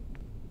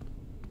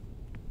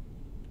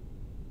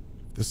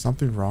 There's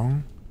something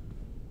wrong.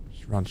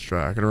 Just run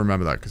straight. I gotta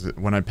remember that because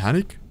when I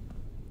panic,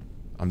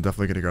 I'm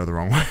definitely gonna go the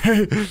wrong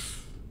way.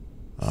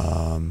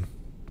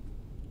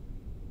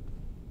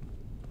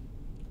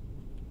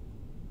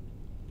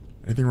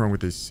 Anything wrong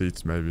with these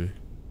seats, maybe?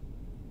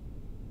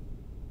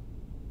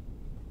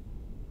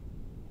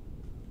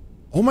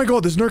 Oh my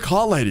god, there's no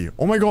cart lady.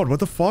 Oh my god,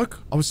 what the fuck?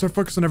 I was so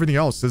focused on everything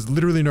else. There's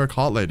literally no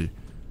cart lady.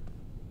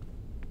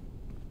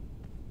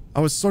 I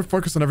was so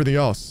focused on everything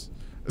else.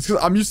 It's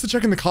because I'm used to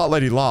checking the cart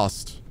lady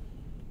last.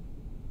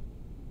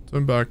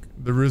 Turn back.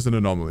 There is an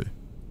anomaly.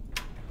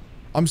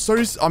 I'm so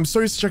used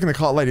to checking the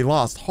cart lady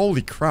last.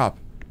 Holy crap.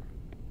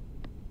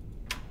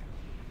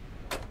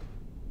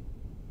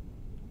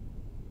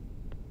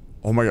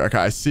 Oh my god, okay,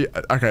 I see.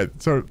 Okay,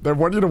 so they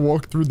want you to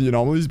walk through the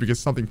anomalies because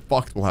something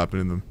fucked will happen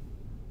in them.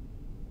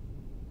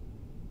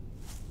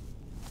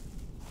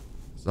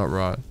 Is that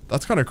right?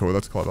 That's kind of cool,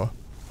 that's clever.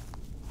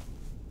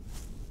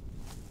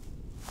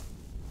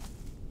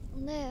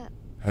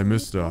 Hey,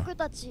 mister. Do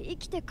you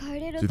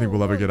think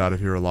we'll ever get out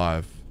of here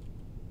alive?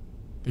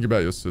 Think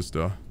about your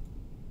sister.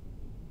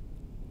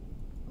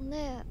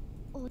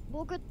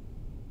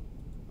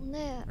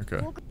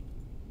 Okay.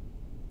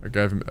 I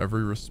gave him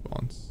every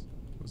response.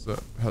 What's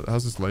that?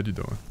 How's this lady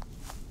doing?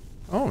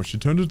 Oh, she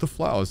turned into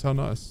flowers. How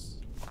nice.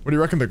 What do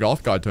you reckon the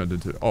goth guy turned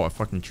into? Oh, a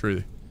fucking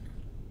tree.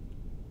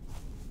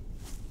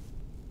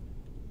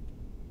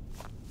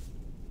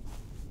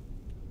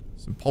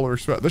 Some Polar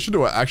Express. They should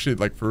do actually,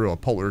 like, for real, a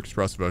Polar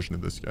Express version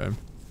of this game.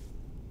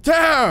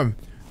 Damn!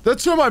 That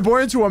turned my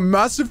boy into a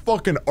massive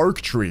fucking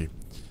oak tree.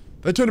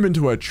 They turned him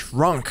into a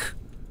trunk.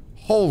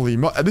 Holy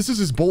mo- and this is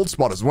his bald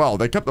spot as well.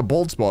 They kept the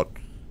bald spot.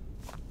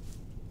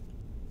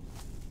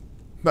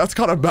 That's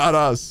kind of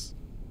badass.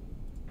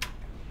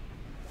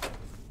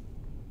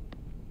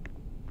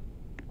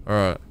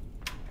 Alright.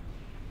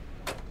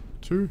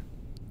 2.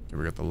 Okay,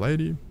 we got the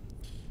lady.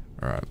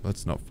 Alright,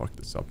 let's not fuck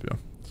this up here.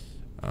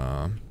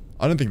 I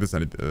don't think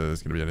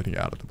there's gonna be anything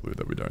out of the blue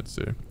that we don't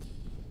see.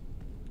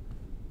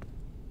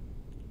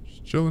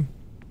 Just chilling.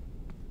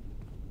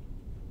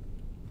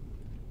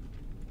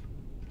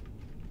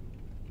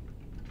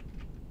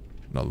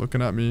 Not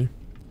looking at me.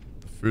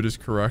 The food is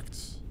correct.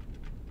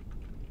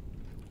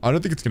 I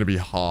don't think it's gonna be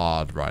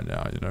hard right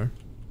now, you know?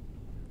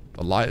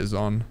 The light is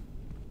on.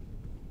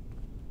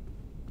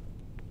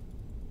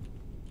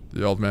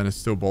 The old man is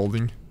still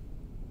balding.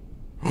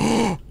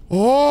 Oh!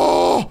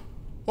 Oh!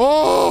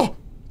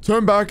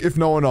 Turn back if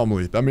no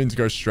anomaly. That means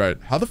go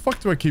straight. How the fuck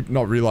do I keep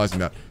not realizing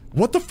that?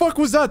 What the fuck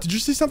was that? Did you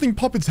see something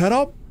pop its head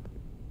up?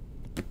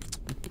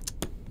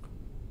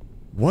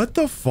 What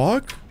the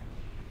fuck?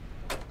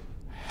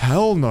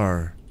 Hell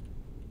no.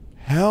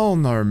 Hell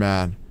no,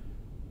 man.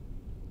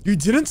 You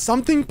didn't?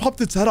 Something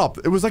popped its head up.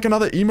 It was like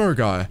another emo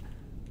guy.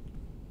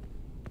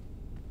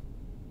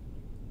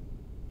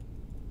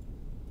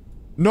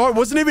 No, it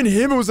wasn't even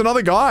him. It was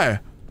another guy.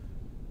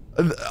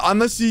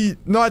 Unless he...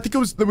 No, I think it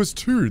was... There was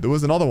 2. There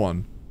was another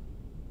one.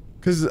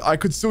 Because I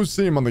could still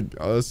see him on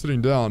the...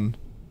 sitting down.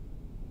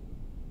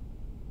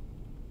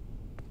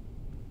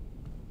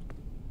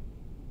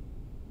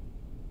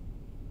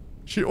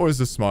 She always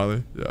is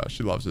smiley. Yeah,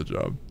 she loves her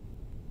job.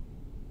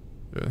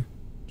 Yeah.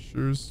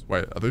 Shoes.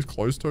 Wait, are those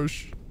closed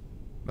toes?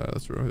 No,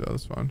 that's real. Yeah,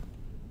 that's fine.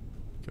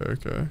 Okay,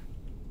 okay.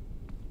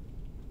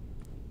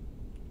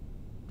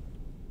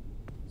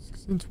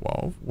 16,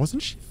 12.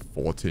 Wasn't she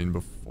 14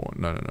 before?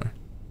 No, no, no.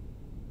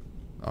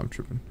 I'm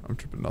tripping. I'm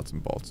tripping nuts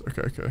and bolts.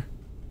 Okay, okay.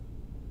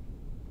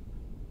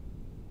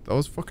 That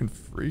was fucking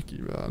freaky,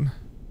 man.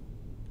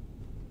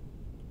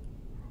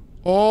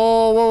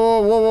 Oh, whoa,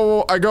 whoa, whoa, whoa,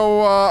 whoa.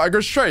 I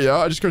go straight, yeah?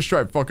 I just go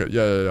straight. Fuck it.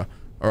 Yeah, yeah, yeah.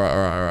 Alright,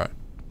 alright, alright.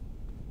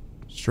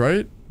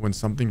 Straight when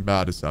something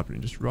bad is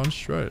happening. Just run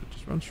straight.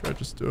 Just run straight.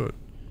 Just do it.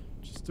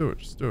 Just do it.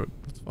 Just do it.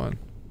 That's fine.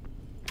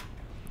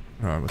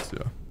 Alright, let's see.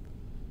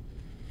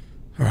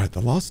 Alright,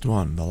 the last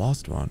one. The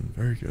last one.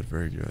 Very good,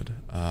 very good.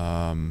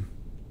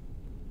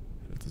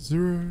 It's a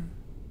 0.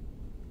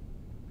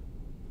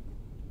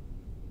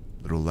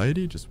 Little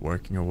lady just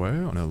working away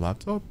on her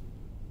laptop.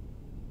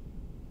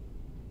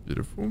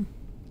 Beautiful.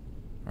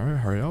 Alright,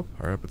 hurry up.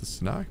 Hurry up with the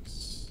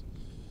snacks.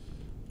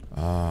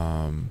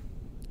 I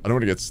don't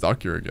want to get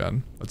stuck here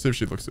again. Let's see if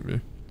she looks at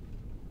me.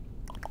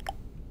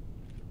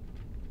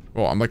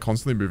 Oh, I'm like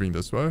constantly moving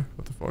this way.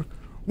 What the fuck?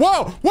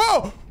 Whoa!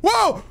 Whoa!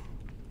 Whoa!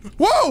 Whoa!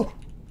 Whoa!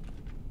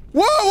 Whoa! Whoa!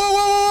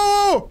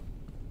 Whoa! Whoa!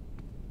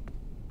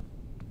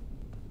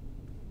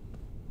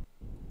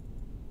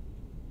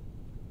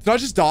 Did I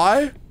just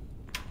die?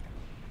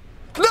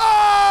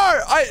 No!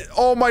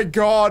 Oh my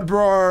god,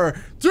 bro.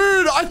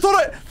 Dude, I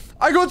thought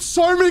I got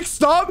so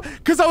mixed up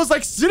because I was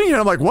like sitting here.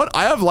 I'm like, what?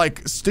 I have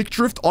like stick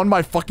drift on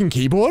my fucking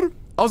keyboard.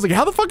 I was like,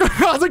 how the fuck?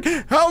 I was like,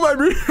 how am I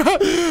moving?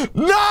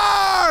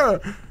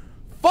 No!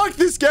 Fuck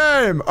this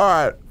game. All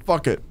right,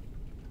 fuck it.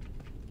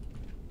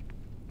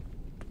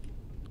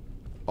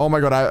 Oh my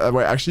god,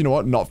 wait, actually, you know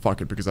what? Not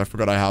fuck it because I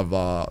forgot I have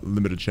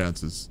limited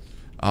chances.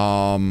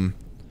 No,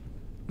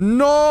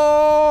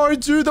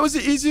 dude, that was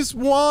the easiest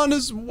one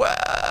as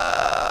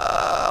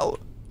well.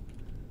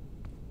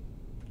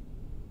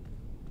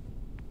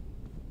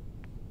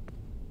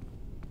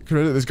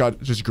 This guy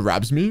just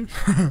grabs me.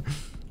 Fuck.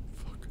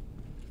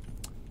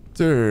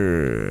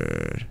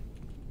 Dude.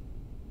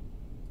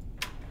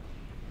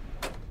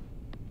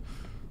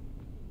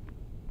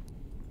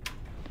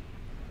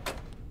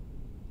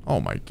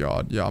 Oh my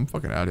god. Yeah, I'm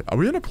fucking out of here. Are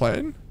we in a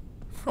plane?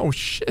 Oh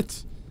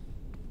shit.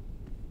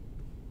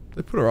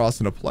 They put our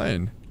ass in a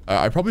plane.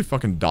 I probably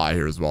fucking die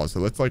here as well, so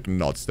let's like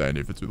not stay in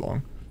here for too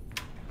long.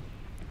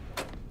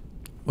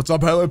 What's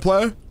up, Halo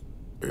player?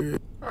 Okay.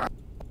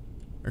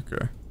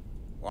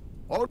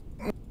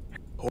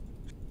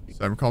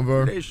 Same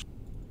convo.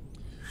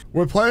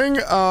 We're playing,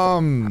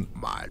 the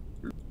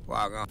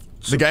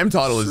game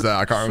title is there.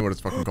 I can't remember what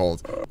it's fucking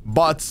called.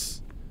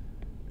 But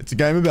It's a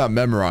game about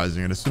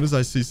memorizing, and as soon as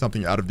I see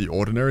something out of the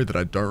ordinary that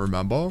I don't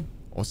remember,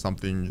 or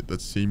something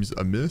that seems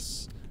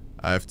amiss,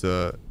 I have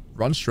to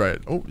run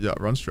straight. Oh, yeah,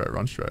 run straight,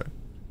 run straight.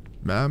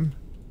 Ma'am?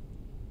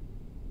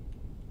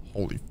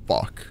 Holy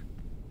fuck.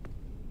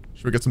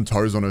 Should we get some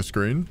toes on her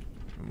screen?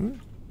 Ooh.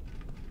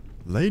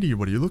 Lady,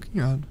 what are you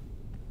looking at?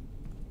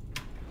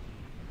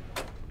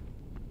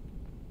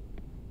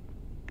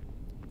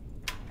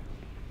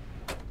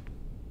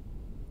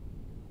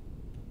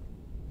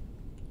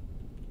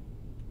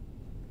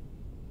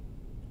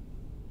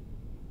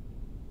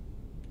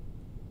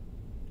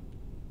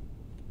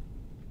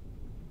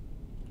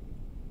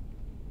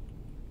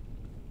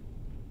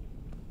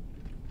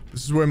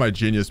 This is where my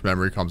genius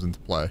memory comes into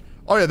play.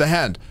 Oh yeah, the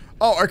hand.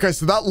 Oh, okay,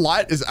 so that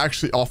light is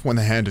actually off when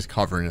the hand is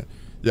covering it.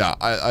 Yeah,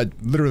 I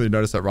literally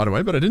noticed that right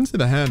away, but I didn't see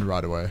the hand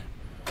right away.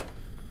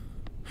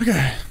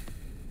 Okay.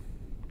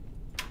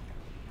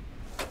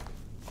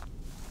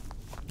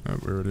 Oh,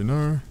 we already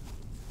know.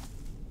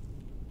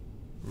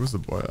 Where's the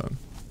boy at?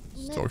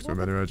 Just talk to him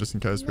anyway, just in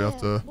case we have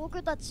to...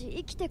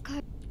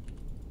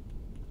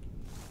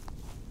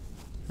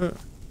 Yeah.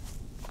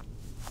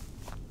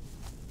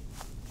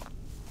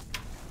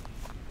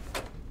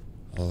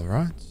 All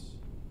right.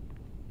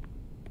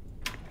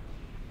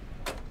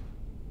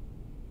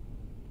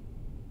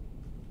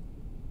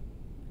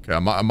 Okay,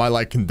 am I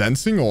like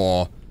condensing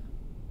or...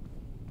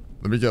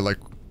 Let me get like...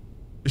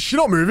 Is she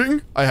not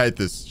moving? I hate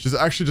this. She's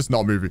actually just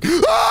not moving.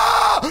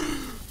 Ah!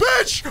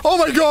 Bitch! Oh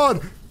my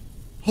god!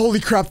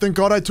 Holy crap, thank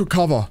god I took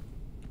cover.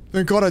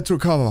 Thank god I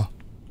took cover.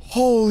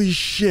 Holy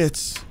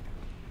shit.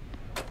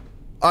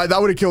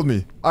 That would have killed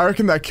me. I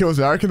reckon that kills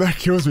me. I reckon that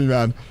kills me,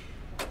 man.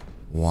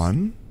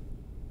 One.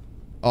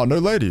 Oh, no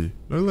lady.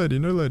 No lady,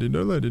 no lady,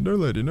 no lady, no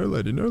lady, no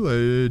lady, no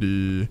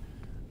lady.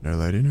 No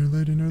lady, no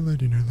lady, no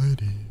lady, no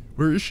lady.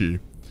 Where is she?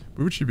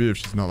 Where would she be if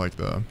she's not like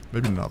the...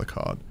 Maybe another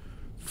card.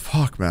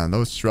 Fuck, man. That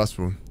was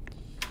stressful.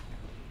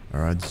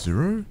 Alright,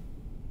 0.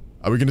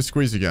 Are we gonna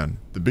squeeze again?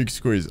 The big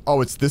squeeze.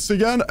 Oh, it's this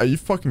again? Are you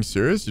fucking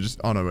serious? You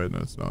just... Oh, no, wait. No,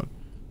 it's not.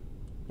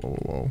 Whoa,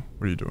 whoa, whoa.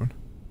 What are you doing?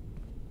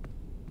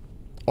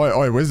 Oi,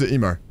 oi, where's the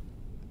emo?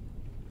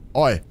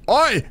 Oi,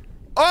 oi!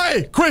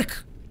 Oi! Quick!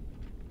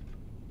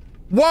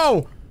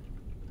 Whoa!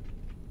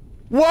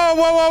 Whoa, whoa,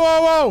 whoa,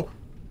 whoa, whoa!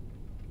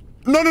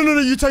 No, no, no, no,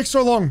 you take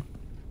so long.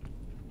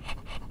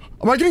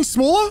 Am I getting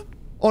smaller?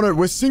 Oh no,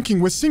 we're sinking,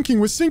 we're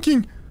sinking, we're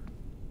sinking.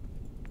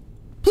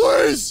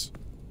 Please!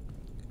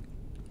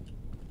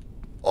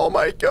 Oh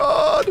my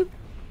god.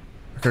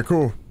 Okay,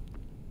 cool.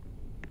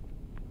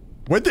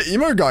 Where'd the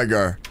emo guy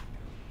go?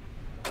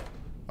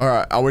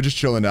 Alright, we're just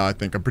chilling now, I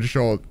think. I'm pretty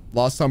sure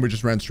last time we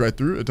just ran straight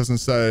through. It doesn't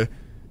say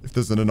if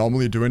there's an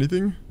anomaly do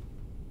anything.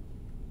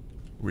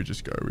 We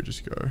just go, we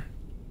just go.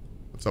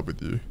 What's up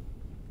with you?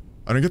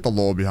 I don't get the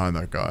lore behind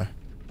that guy.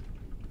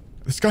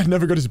 This guy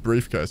never got his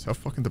briefcase. How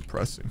fucking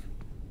depressing.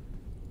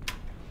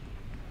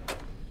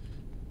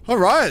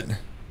 Alright.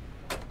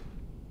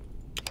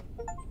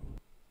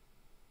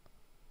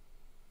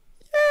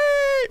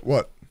 Yay!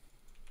 What?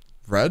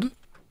 Red?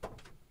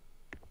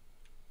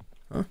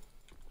 Huh?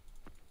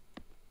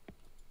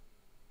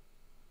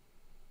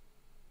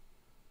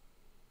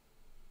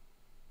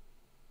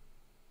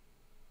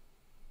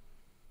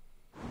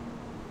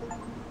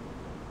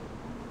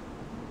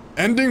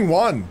 Ending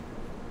 1.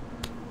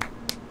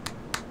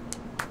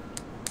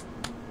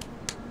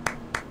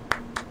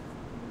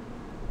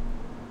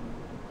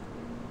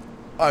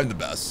 I'm the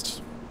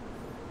best.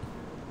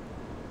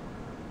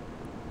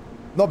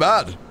 Not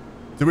bad.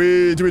 Do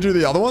we do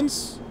the other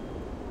ones?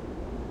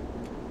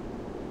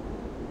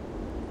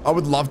 I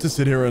would love to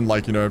sit here and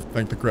like, you know,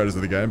 thank the creators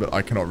of the game, but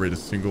I cannot read a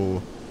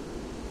single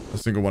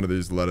one of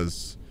these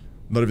letters.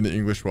 Not even the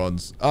English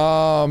ones.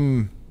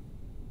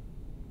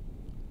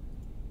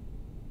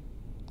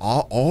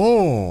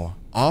 Oh,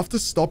 after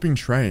stopping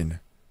train.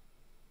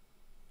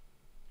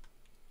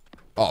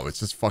 Oh, it's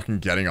just fucking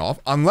getting off.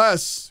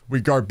 Unless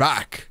we go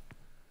back.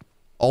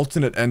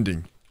 Alternate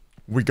ending.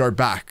 We go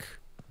back.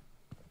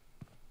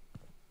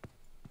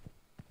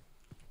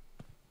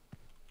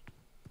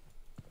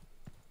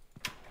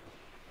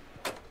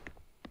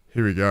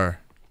 Here we go.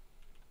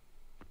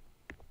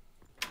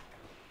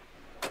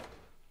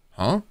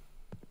 Huh?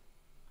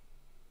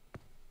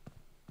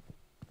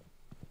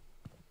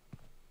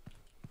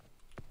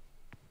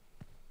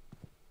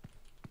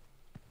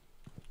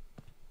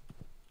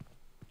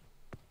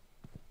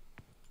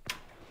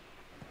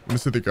 Want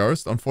to see the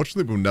ghost?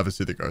 Unfortunately, we'll never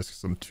see the ghost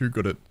because I'm too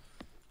good at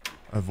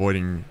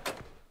avoiding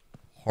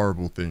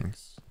horrible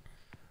things.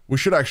 We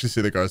should actually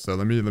see the ghost though.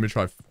 Let me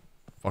try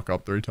fuck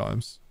up 3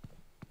 times.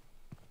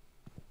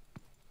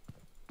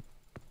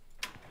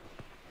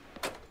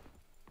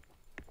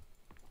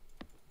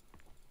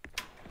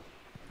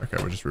 Okay,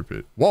 we'll just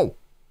repeat. Whoa!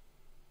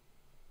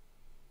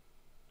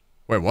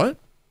 Wait, what?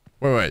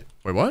 Wait,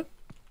 what?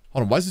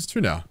 Hold on, why is this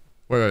 2 now?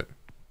 Wait.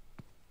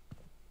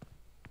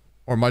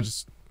 Or am I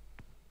just...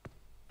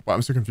 Wait,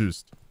 I'm so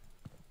confused.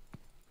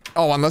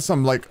 Oh, unless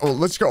I'm like... Oh,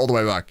 let's go all the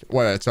way back.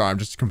 Wait, sorry, I'm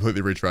just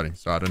completely retreading.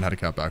 Sorry, I don't know how to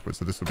count backwards,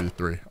 so this will be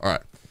 3.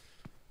 Alright.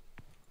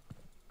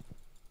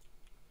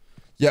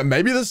 Yeah,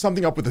 maybe there's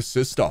something up with the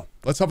sister.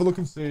 Let's have a look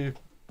and see.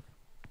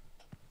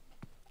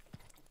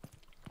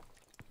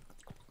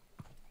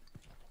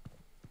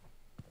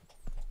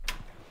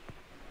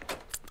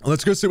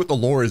 Let's go see what the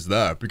lore is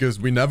there,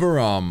 because we never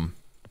went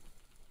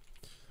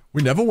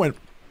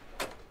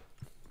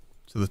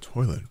to the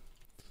toilet.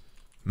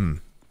 We're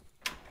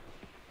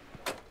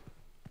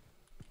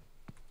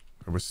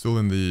still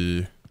in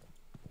the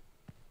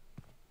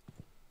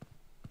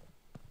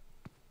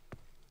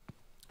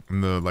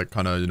like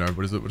kind of, you know,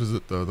 what is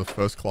it? The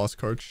first class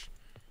coach.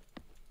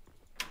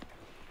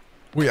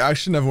 We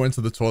actually never went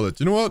to the toilet.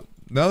 You know what?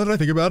 Now that I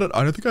think about it,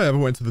 I don't think I ever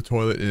went to the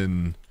toilet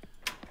in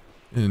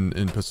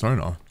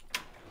Persona.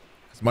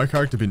 Has my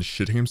character been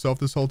shitting himself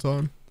this whole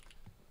time?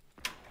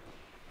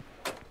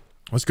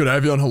 What's good,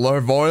 Avion? Hello,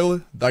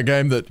 Voil. That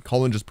game that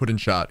Colin just put in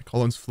chat.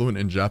 Colin's fluent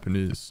in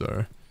Japanese,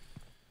 so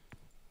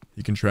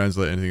he can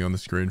translate anything on the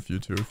screen for you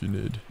too if you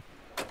need.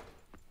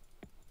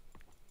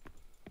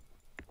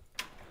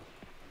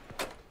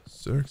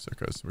 6.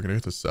 Okay, so we're gonna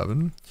get to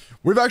 7.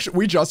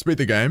 We just beat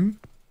the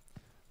game,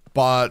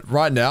 but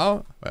right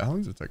now, wait, how long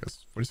does it take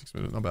us? 46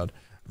 minutes, not bad.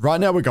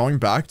 Right now we're going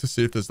back to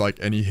see if there's like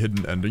any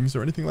hidden endings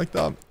or anything like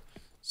that.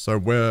 So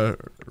we're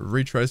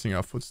retracing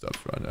our footsteps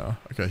right now.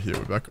 Okay, here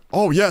we're back.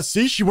 Oh yeah,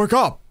 see, she woke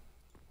up.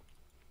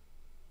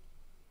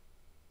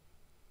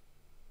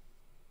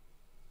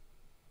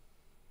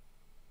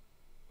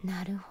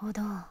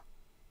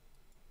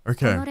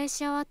 Okay.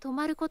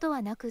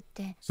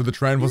 So the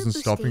train wasn't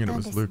stopping and it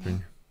was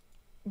looping.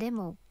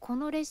 And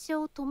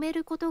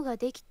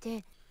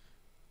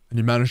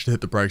you managed to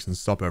hit the brakes and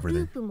stop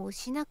everything.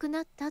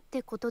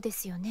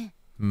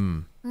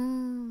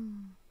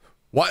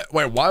 Why?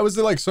 Wait, why was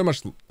there like so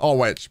much? Oh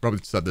wait, she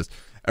probably said this.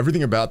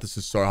 Everything about this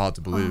is so hard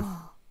to believe.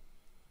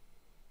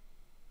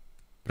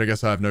 But I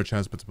guess I have no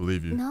chance but to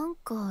believe you.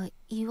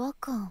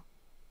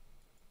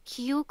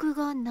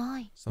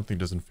 Something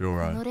doesn't feel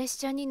right. I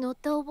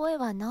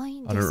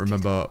don't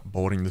remember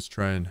boarding this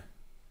train.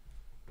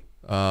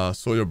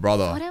 Saw your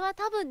brother.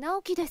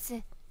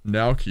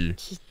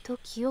 Naoki.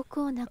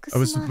 I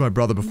was with my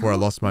brother before I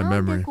lost my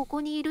memory.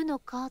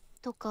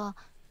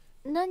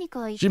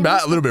 She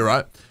mad a little bit,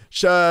 right?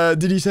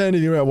 Did he say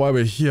anything about why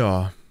we're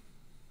here?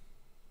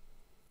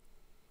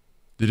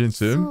 You didn't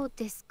see him?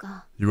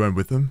 You weren't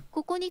with him?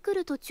 Did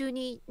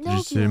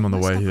you see him on the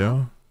way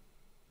here?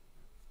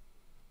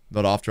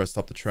 Not after I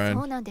stopped the train.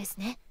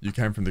 You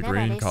came from the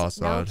green car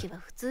side.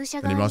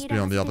 And he must be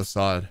on the other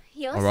side.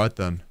 Alright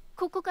then.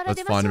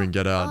 Let's find him and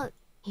get out.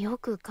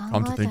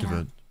 Come to think of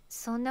it.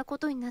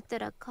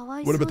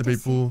 What about the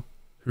people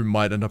who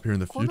might end up here in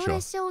the future?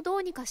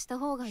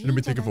 Shouldn't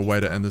we think of a way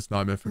to end this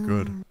nightmare for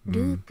good?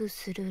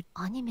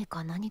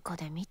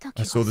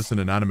 I saw this in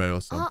an anime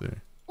or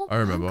something. I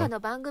remember.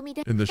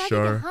 In the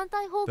show,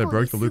 they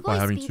broke the loop by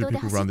having 2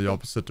 people run the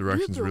opposite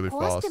directions really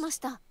fast.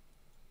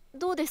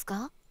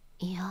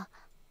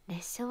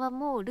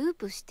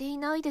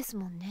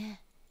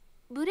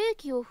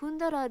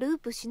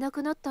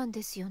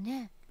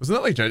 Isn't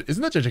that like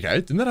isn't that JJK?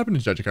 Didn't that happen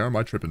in JJK or am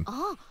I tripping?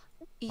 I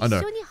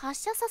know.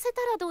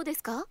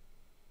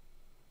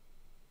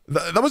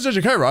 That was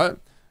JJK, right?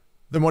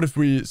 Then what if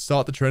we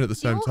start the train at the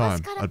same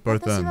time at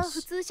both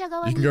ends? You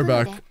can go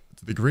back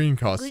to the green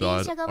car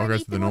side. I'll go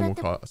to the normal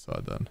car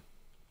side then.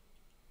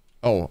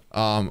 Oh,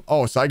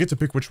 so I get to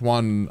pick which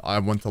one I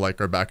want to like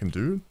go back and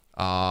do?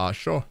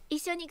 Sure.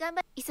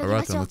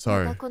 Alright then, let's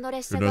hurry. Who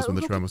knows when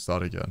the train will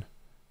start again?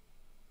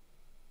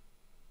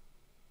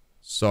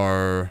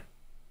 So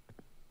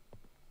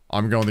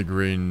I'm going the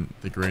green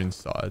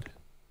side.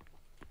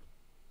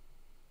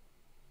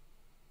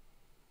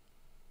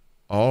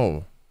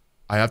 Oh,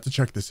 I have to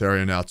check this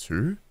area now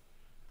too.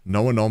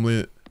 No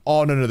anomaly.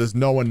 Oh no, there's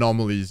no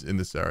anomalies in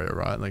this area,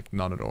 right? Like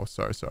none at all.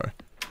 Sorry.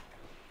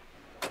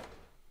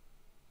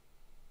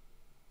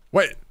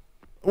 Wait,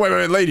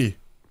 lady.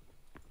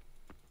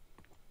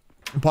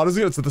 Part it's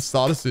at the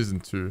start of season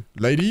 2.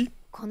 Lady,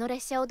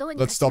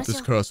 let's stop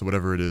this curse or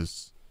whatever it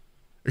is.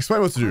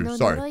 Explain what to do.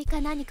 Sorry.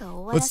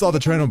 Let's start the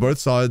train on both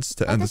sides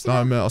to end this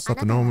nightmare. I'll start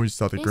the normal. You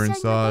start the green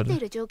side.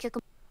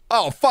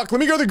 Oh fuck! Let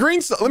me go the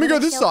green side. Let me go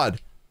this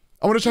side.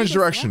 I want to change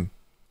direction.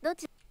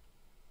 Normal.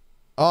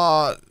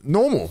 Oh,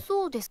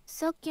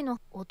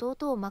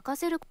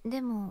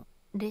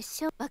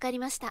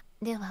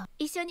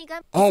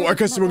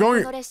 okay. So we're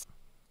going.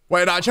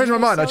 Wait, I changed my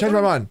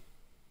mind.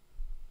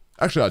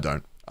 Actually, I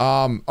don't.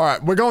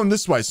 Alright, we're going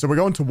this way. So we're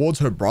going towards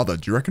her brother.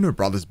 Do you reckon her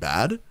brother's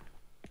bad?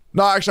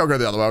 No, actually, I'll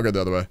go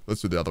the other way.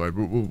 Let's do the other way.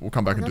 We'll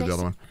come back and do the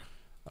other one.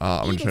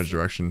 I'm gonna change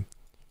direction.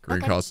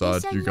 Green car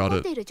side. You got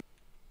it.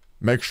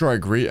 Make sure I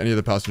greet any of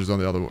the passengers on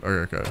the other...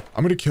 Okay.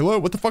 I'm gonna kill her?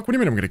 What the fuck? What do you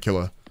mean I'm gonna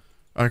kill her?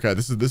 Okay,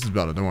 this is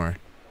better. Don't worry.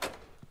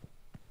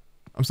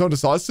 I'm so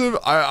indecisive.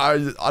 I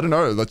don't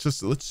know.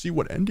 Let's see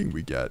what ending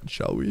we get,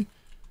 shall we?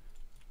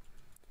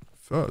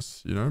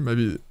 First, you know,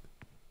 maybe...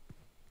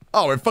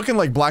 Oh, it fucking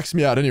like blacks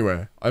me out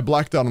anyway. I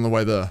blacked out on the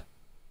way there.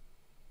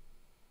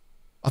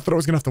 I thought I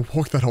was gonna have to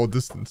walk that whole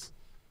distance.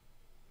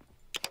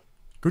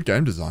 Good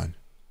game design.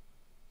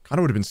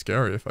 Kinda would have been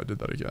scary if I did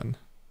that again.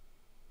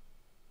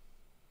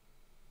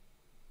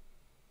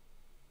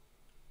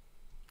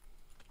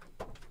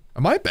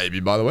 Am I a baby,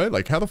 by the way?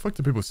 Like, how the fuck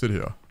do people sit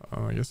here?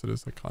 Oh, I guess it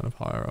is like kind of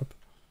higher up.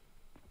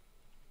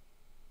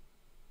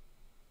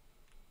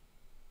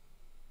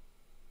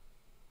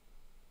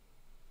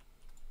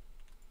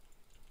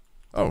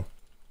 Oh.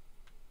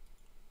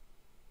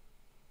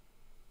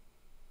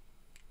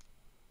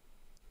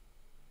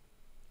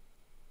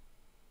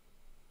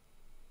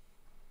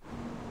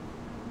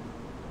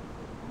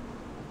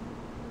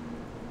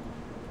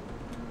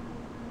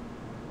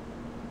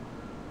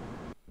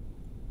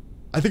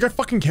 I think I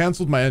fucking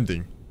cancelled my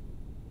ending.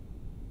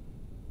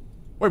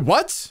 Wait,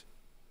 what?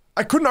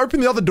 I couldn't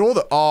open the other door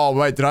that— oh,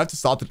 wait, did I have to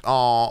start the—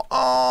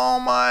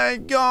 oh my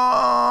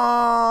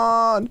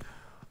god.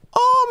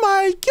 Oh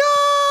my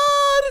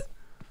god.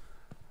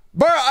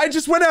 Bro, I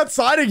just went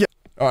outside again.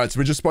 All right, so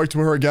we just spoke to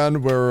her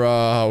again. We're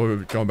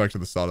going back to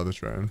the start of the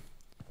train.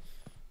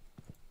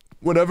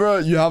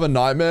 Whenever you have a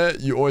nightmare,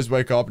 you always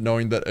wake up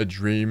knowing that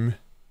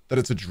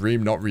it's a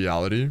dream, not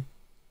reality.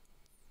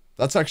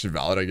 That's actually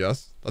valid, I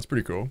guess. That's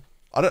pretty cool.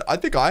 I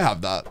think I have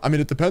that. I mean,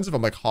 it depends if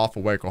I'm like half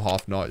awake or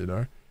half not, you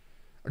know?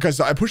 Okay,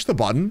 so I pushed the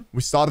button.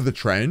 We started the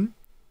train.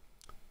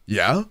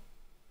 Yeah.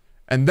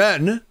 And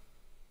then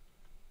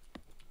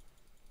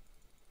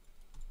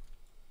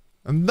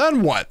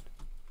what?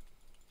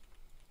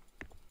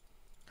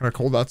 Can I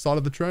call that side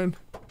of the train?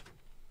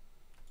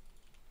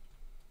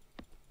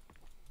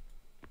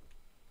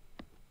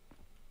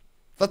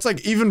 That's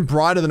like even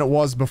brighter than it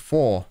was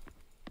before.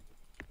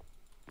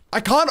 I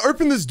can't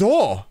open this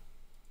door.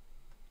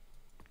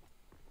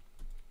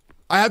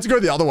 I had to go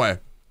the other way.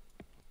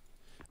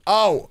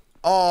 Oh,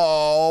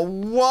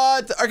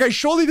 what? Okay,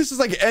 surely this is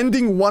like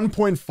ending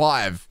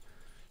 1.5.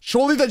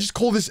 Surely they just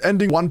call this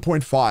ending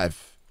 1.5.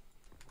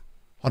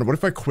 Hold on, what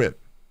if I quit?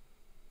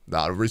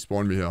 Nah, it'll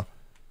respawn me here.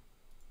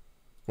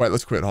 Wait,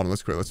 let's quit. Hold on,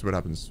 let's quit. Let's see what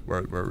happens where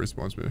it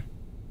respawns me.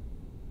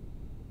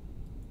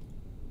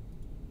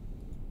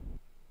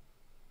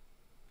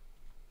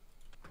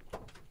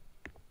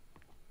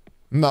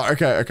 No,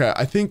 okay.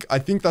 I think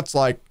that's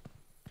like,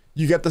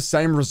 you get the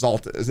same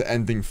result as the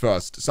ending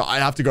first. So I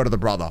have to go to the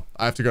brother.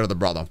 I thought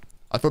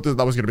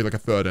that was going to be like a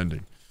third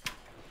ending.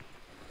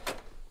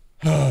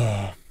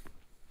 The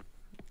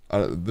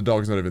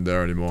dog's not even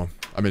there anymore.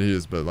 I mean, he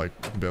is, but like,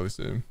 you can barely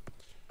see him.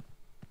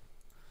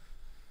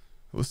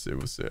 We'll see.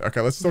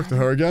 Okay, let's talk to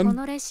her again.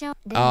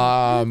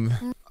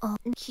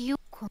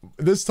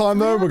 This time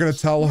though, we're going to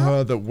tell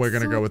her that we're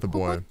going to go with the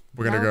boy.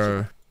 We're going to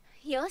go...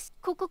 We'll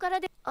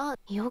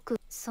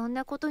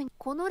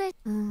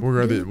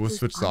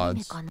switch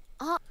sides.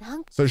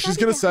 So she's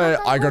gonna say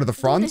I go to the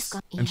front,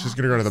 and she's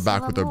gonna go to the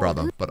back with her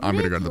brother, but I'm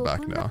gonna go to the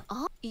back now.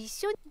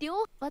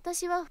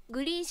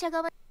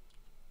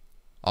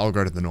 I'll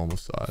go to the normal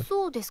side.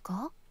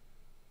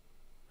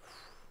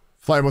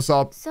 Flame, what's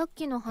up?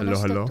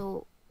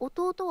 Hello.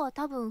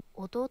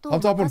 I'm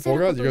top on Fall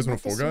Guys. You guys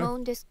want to Fall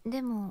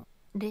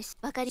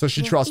Guy? So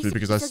she trusts me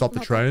because I stopped the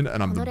train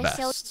and I'm the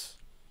best.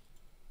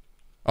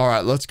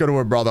 Alright, let's go to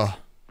her brother.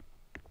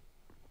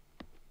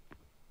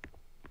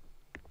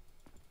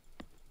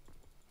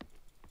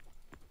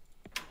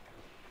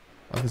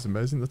 That is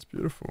amazing. That's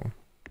beautiful.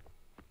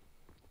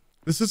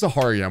 This is a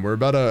horror game. We're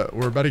about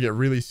to get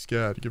really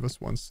scared. Give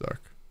us 1 sec.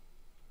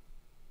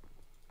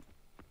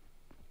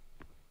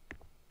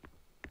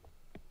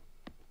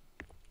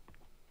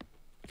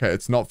 Okay,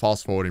 it's not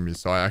fast forwarding me,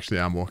 so I actually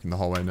am walking the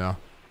whole way now.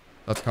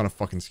 That's kind of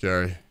fucking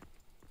scary.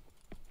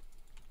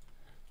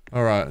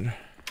 Alright.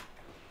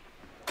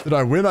 Did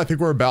I win? I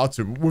think we're about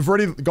to. We've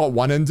already got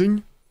one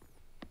ending.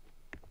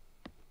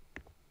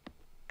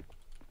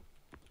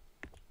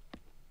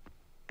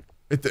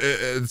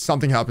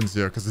 Something happens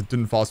here because it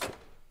didn't fast.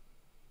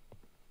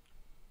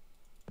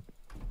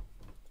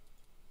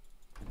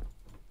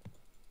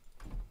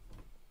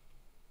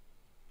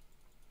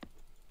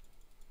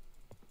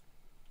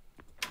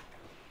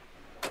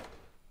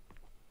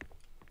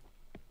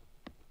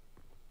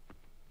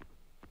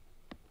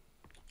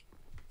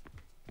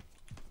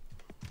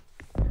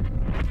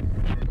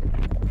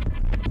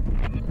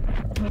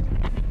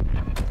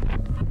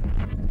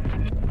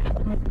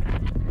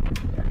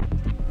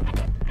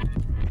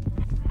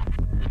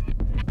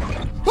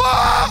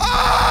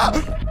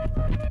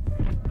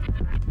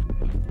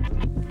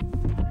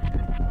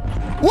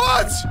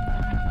 What?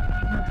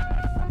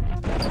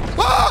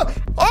 Ah!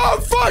 Oh,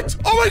 I'm fucked!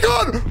 Oh my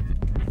god!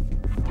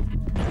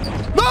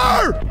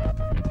 No!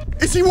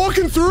 Is he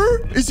walking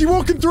through? Is he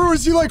walking through or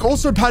is he like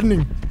also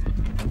patterning?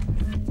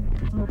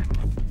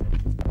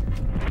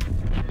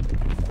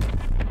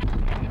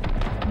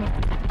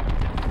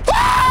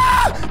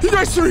 Ah! He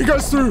goes through, he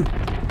goes through.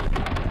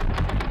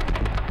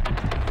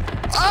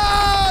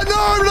 Ah,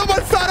 no, not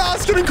my fat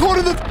ass getting caught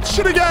in the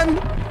shit again.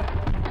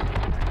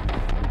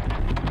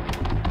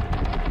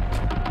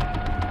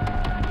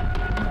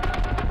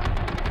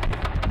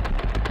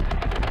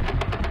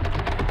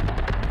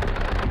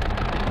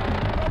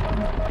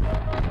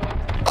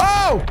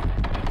 Oh!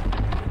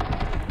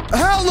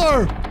 Hell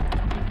no!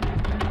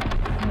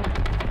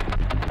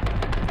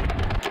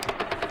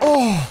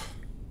 Oh!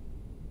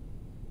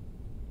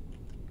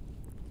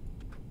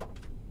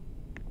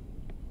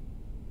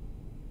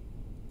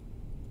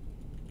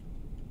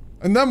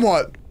 And then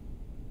what?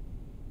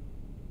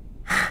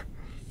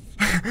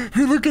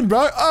 You're looking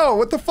back? Oh,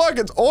 what the fuck?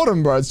 It's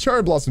autumn, bro. It's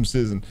cherry blossom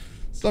season.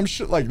 Some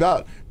shit like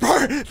that.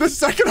 Bro, the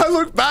second I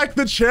look back,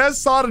 the chairs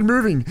started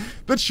moving.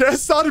 The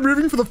chairs started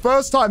moving for the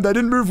first time. They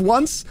didn't move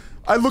once.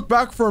 I look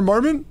back for a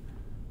moment.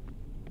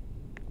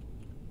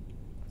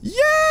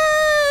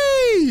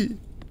 Yay!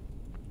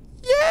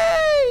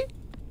 Yay!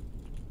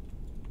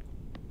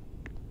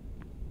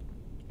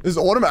 Is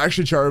autumn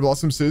actually cherry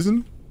blossom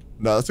season?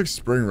 No, that's like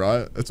spring,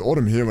 right? It's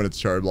autumn here when it's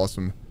cherry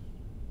blossom.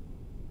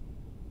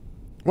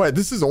 Wait,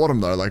 this is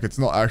autumn though. Like, it's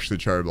not actually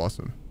cherry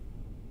blossom.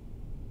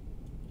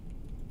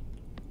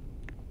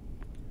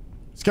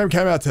 This game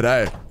came out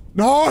today.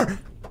 No! Sorry,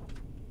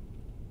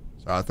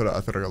 I thought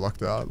I got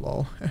locked out.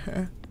 Lol.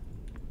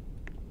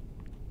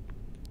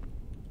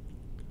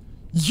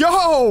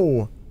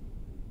 Yo!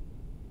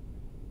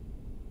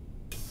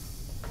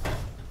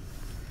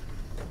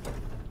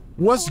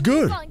 What's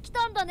good?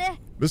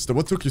 Mister,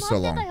 what took you so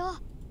long?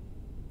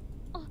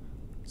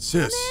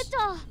 Sis.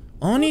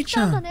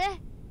 Oni-chan.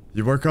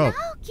 You woke up.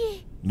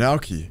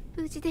 Naoki.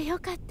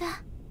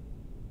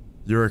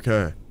 You're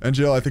okay.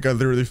 NGL, I think I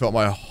literally felt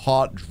my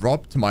heart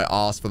drop to my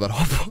ass for that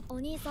hop.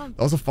 That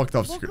was a fucked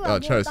up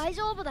chase.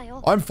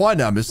 I'm fine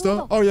now,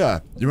 mister. Oh yeah.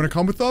 You wanna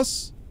come with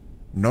us?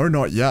 No,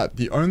 not yet.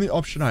 The only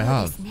option I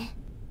have.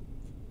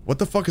 What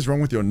the fuck is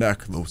wrong with your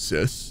neck, little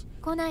sis?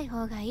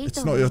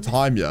 It's not your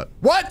time yet.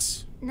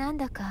 What?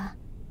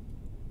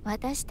 I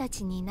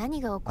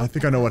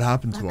think I know what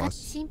happened to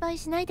us.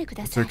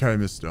 It's okay,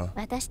 mister.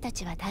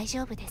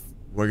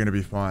 We're gonna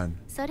be fine.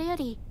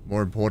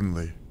 More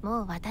importantly,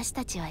 you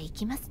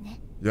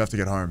have to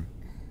get home.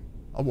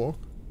 I'll walk.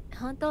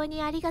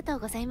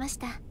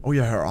 Oh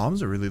yeah, her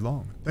arms are really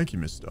long. Thank you,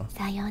 mister.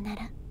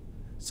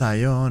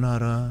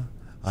 Sayonara.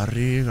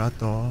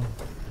 Arigato.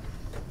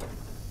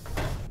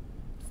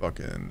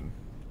 Fucking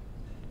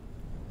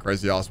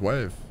crazy ass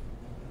wave.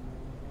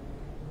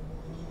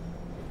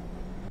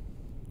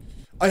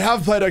 I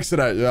have played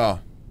X8, yeah.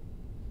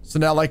 So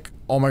now, like,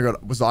 oh my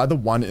god, was I the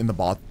one in the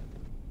bath?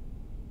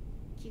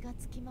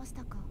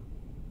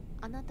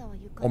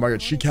 Oh my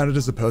god, she counted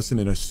as a person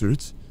in a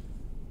suit?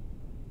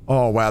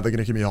 Oh wow, they're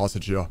gonna keep me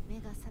hostage here.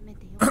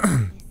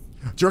 Do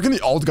you reckon the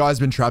old guy's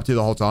been trapped here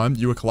the whole time?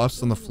 You were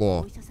collapsed on the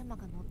floor.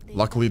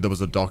 Luckily, there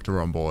was a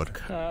doctor on board.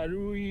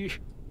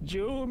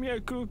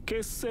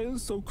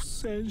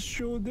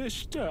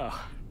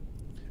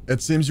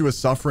 It seems you were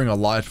suffering a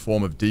light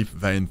form of deep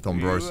vein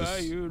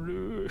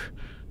thrombosis.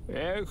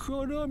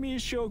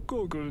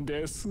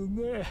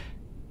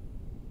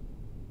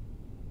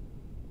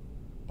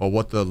 Or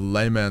what the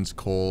layman's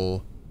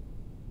call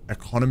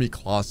economy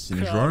class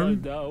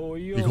syndrome.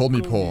 He called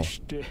me poor.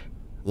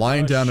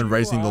 Lying down and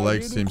raising the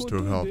legs seems to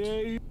have helped.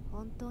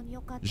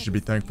 You should be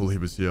thankful he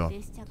was here.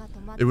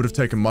 It would have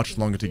taken much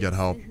longer to get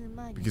help,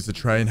 because the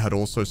train had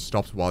also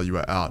stopped while you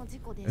were out.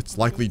 It's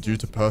likely due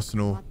to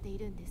personal...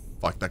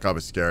 Fuck, that guy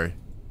was scary.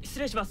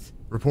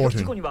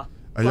 Reporting.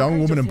 A young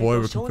woman and boy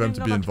were confirmed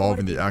to be involved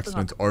in the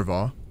accident.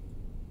 Over.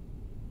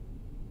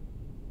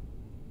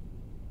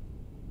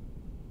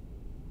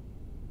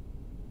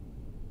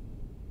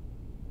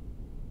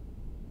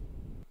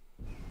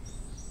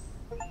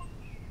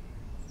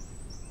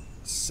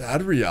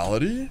 Sad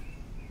reality?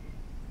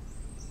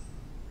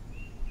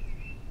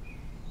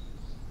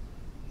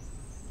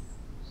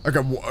 Okay,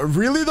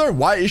 really though?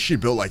 Why is she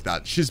built like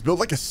that? She's built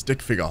like a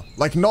stick figure.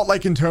 Like, not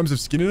like in terms of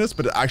skinniness,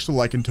 but actually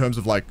like in terms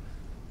of like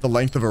the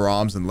length of her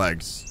arms and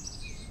legs.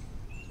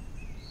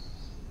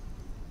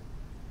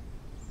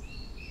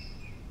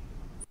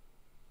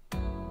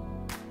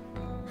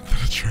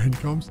 The train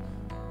comes.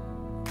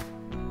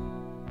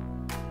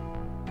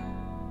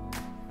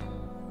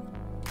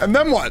 And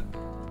then what?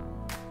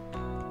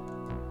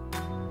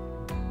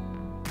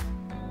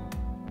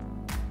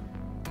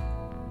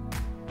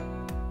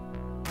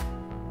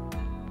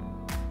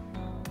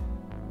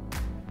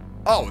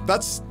 Oh,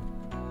 that's...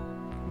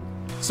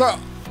 So,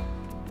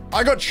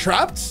 I got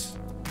trapped?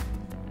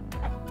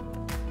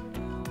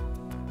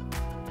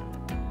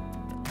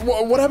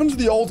 What happened to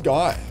the old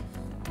guy?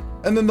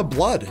 And then the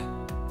blood?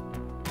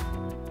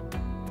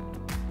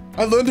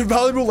 I learned a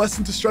valuable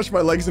lesson to stretch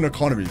my legs in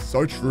economy.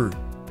 So true.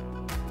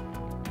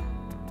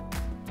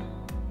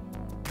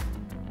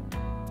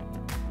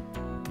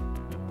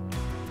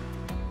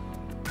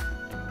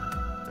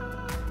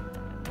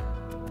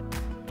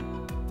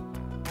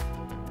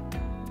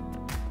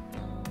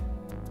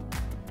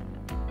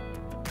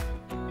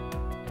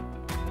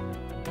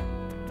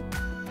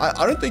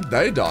 I don't think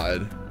they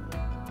died.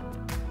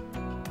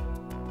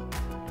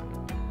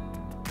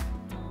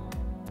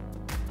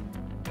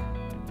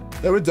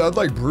 They were dead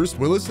like Bruce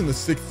Willis in The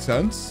Sixth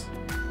Sense.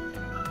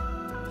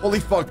 Holy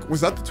fuck,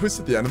 was that the twist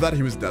at the end of that?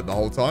 He was dead the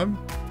whole time?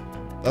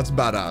 That's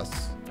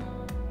badass.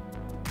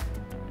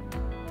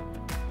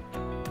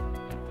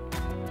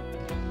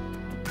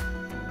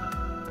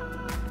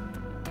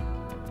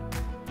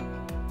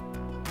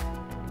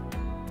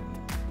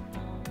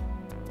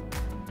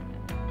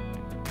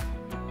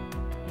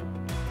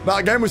 Nah,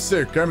 game was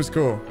sick. Game was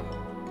cool.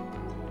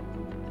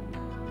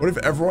 What if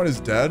everyone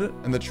is dead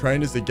and the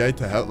train is the gate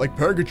to hell? Like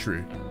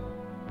purgatory.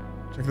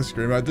 Check the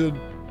scream I did. I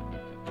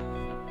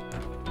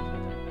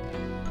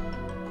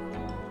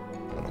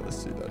don't want to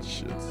see that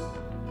shit.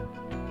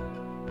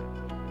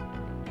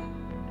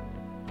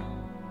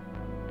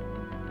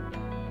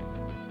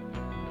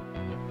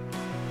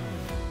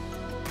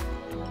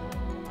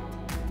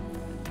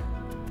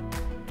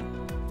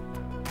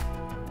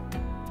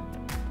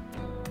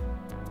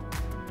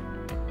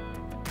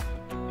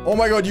 Oh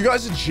my god, you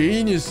guys are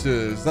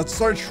geniuses. That's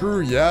so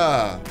true,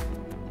 yeah.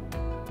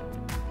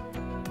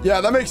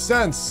 Yeah, that makes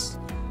sense.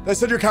 They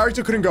said your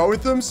character couldn't go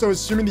with them, so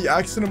assuming the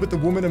accident with the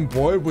woman and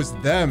boy was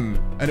them,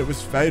 and it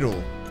was fatal.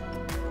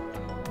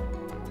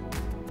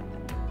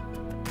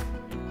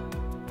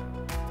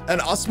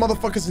 And us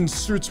motherfuckers in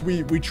suits,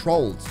 we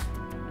trolled.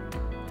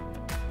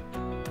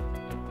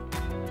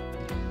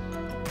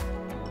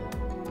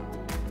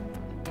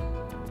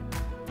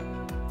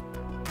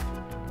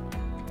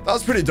 That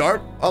was pretty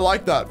dope. I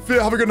like that.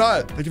 Fear, have a good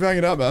night. Thank you for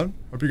hanging out, man.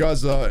 Hope you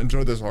guys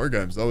enjoyed those horror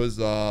games. That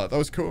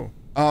was cool.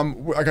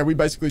 Okay, we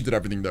basically did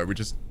everything though. We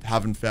just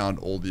haven't found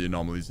all the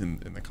anomalies in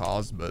the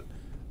cars, but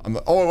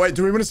oh wait,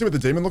 do we want to see what the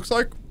demon looks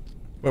like?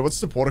 Wait, what's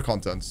supporter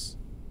contents?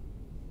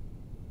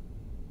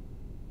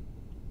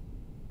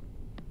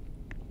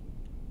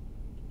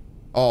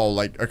 Oh,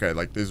 like, okay,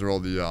 like these are all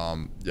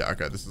the yeah,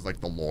 okay, this is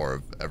like the lore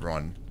of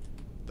everyone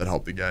that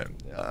helped the game.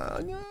 Yeah,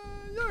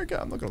 okay,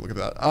 I'm not gonna look at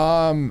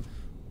that.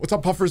 What's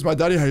up, Puffer? Is my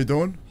daddy? How you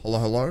doing? Hello,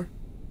 hello.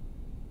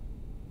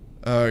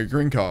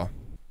 Green car.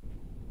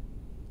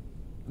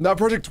 Now,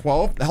 Project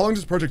 12. How long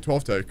does Project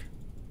 12 take?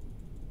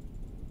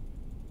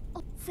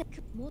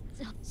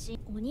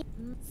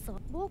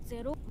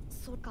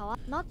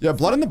 Yeah,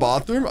 blood in the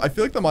bathroom. I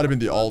feel like that might have been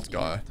the alt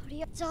guy.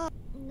 At the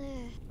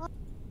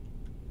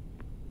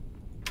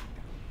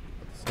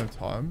same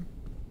time,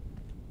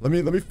 let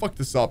me fuck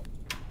this up.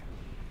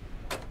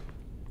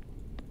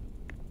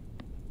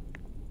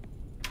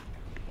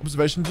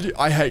 Observation duty?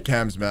 I hate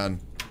cams, man.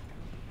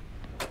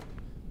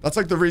 That's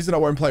like the reason I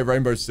won't play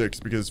Rainbow Six,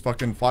 because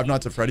fucking Five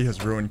Nights at Freddy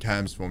has ruined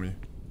cams for me.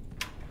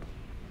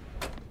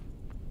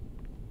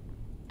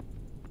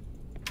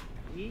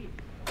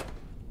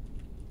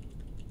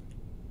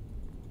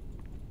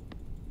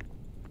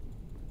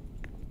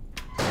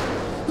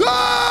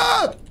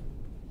 Ah!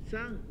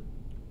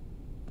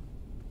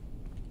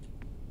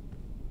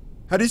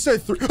 How do you say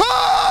three?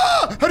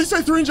 Ah! How do you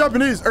say three in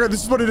Japanese? Okay,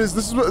 this is what it is.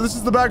 This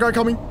is the bad guy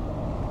coming.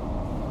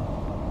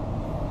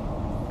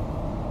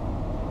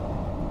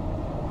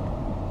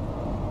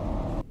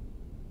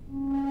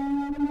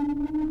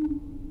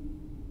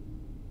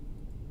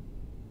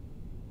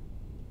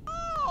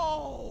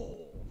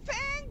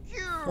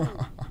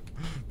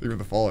 Thank you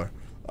for the follow.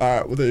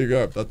 Alright, well there you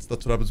go. That's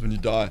what happens when you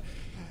die.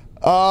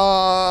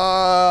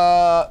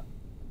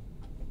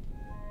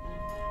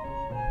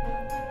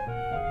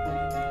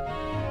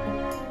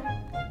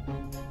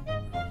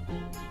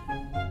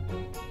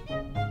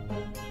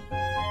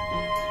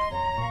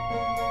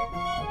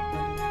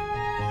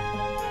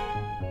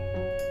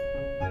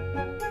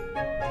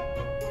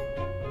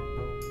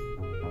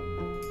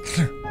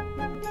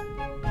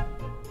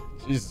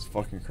 Jesus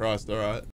fucking Christ, alright.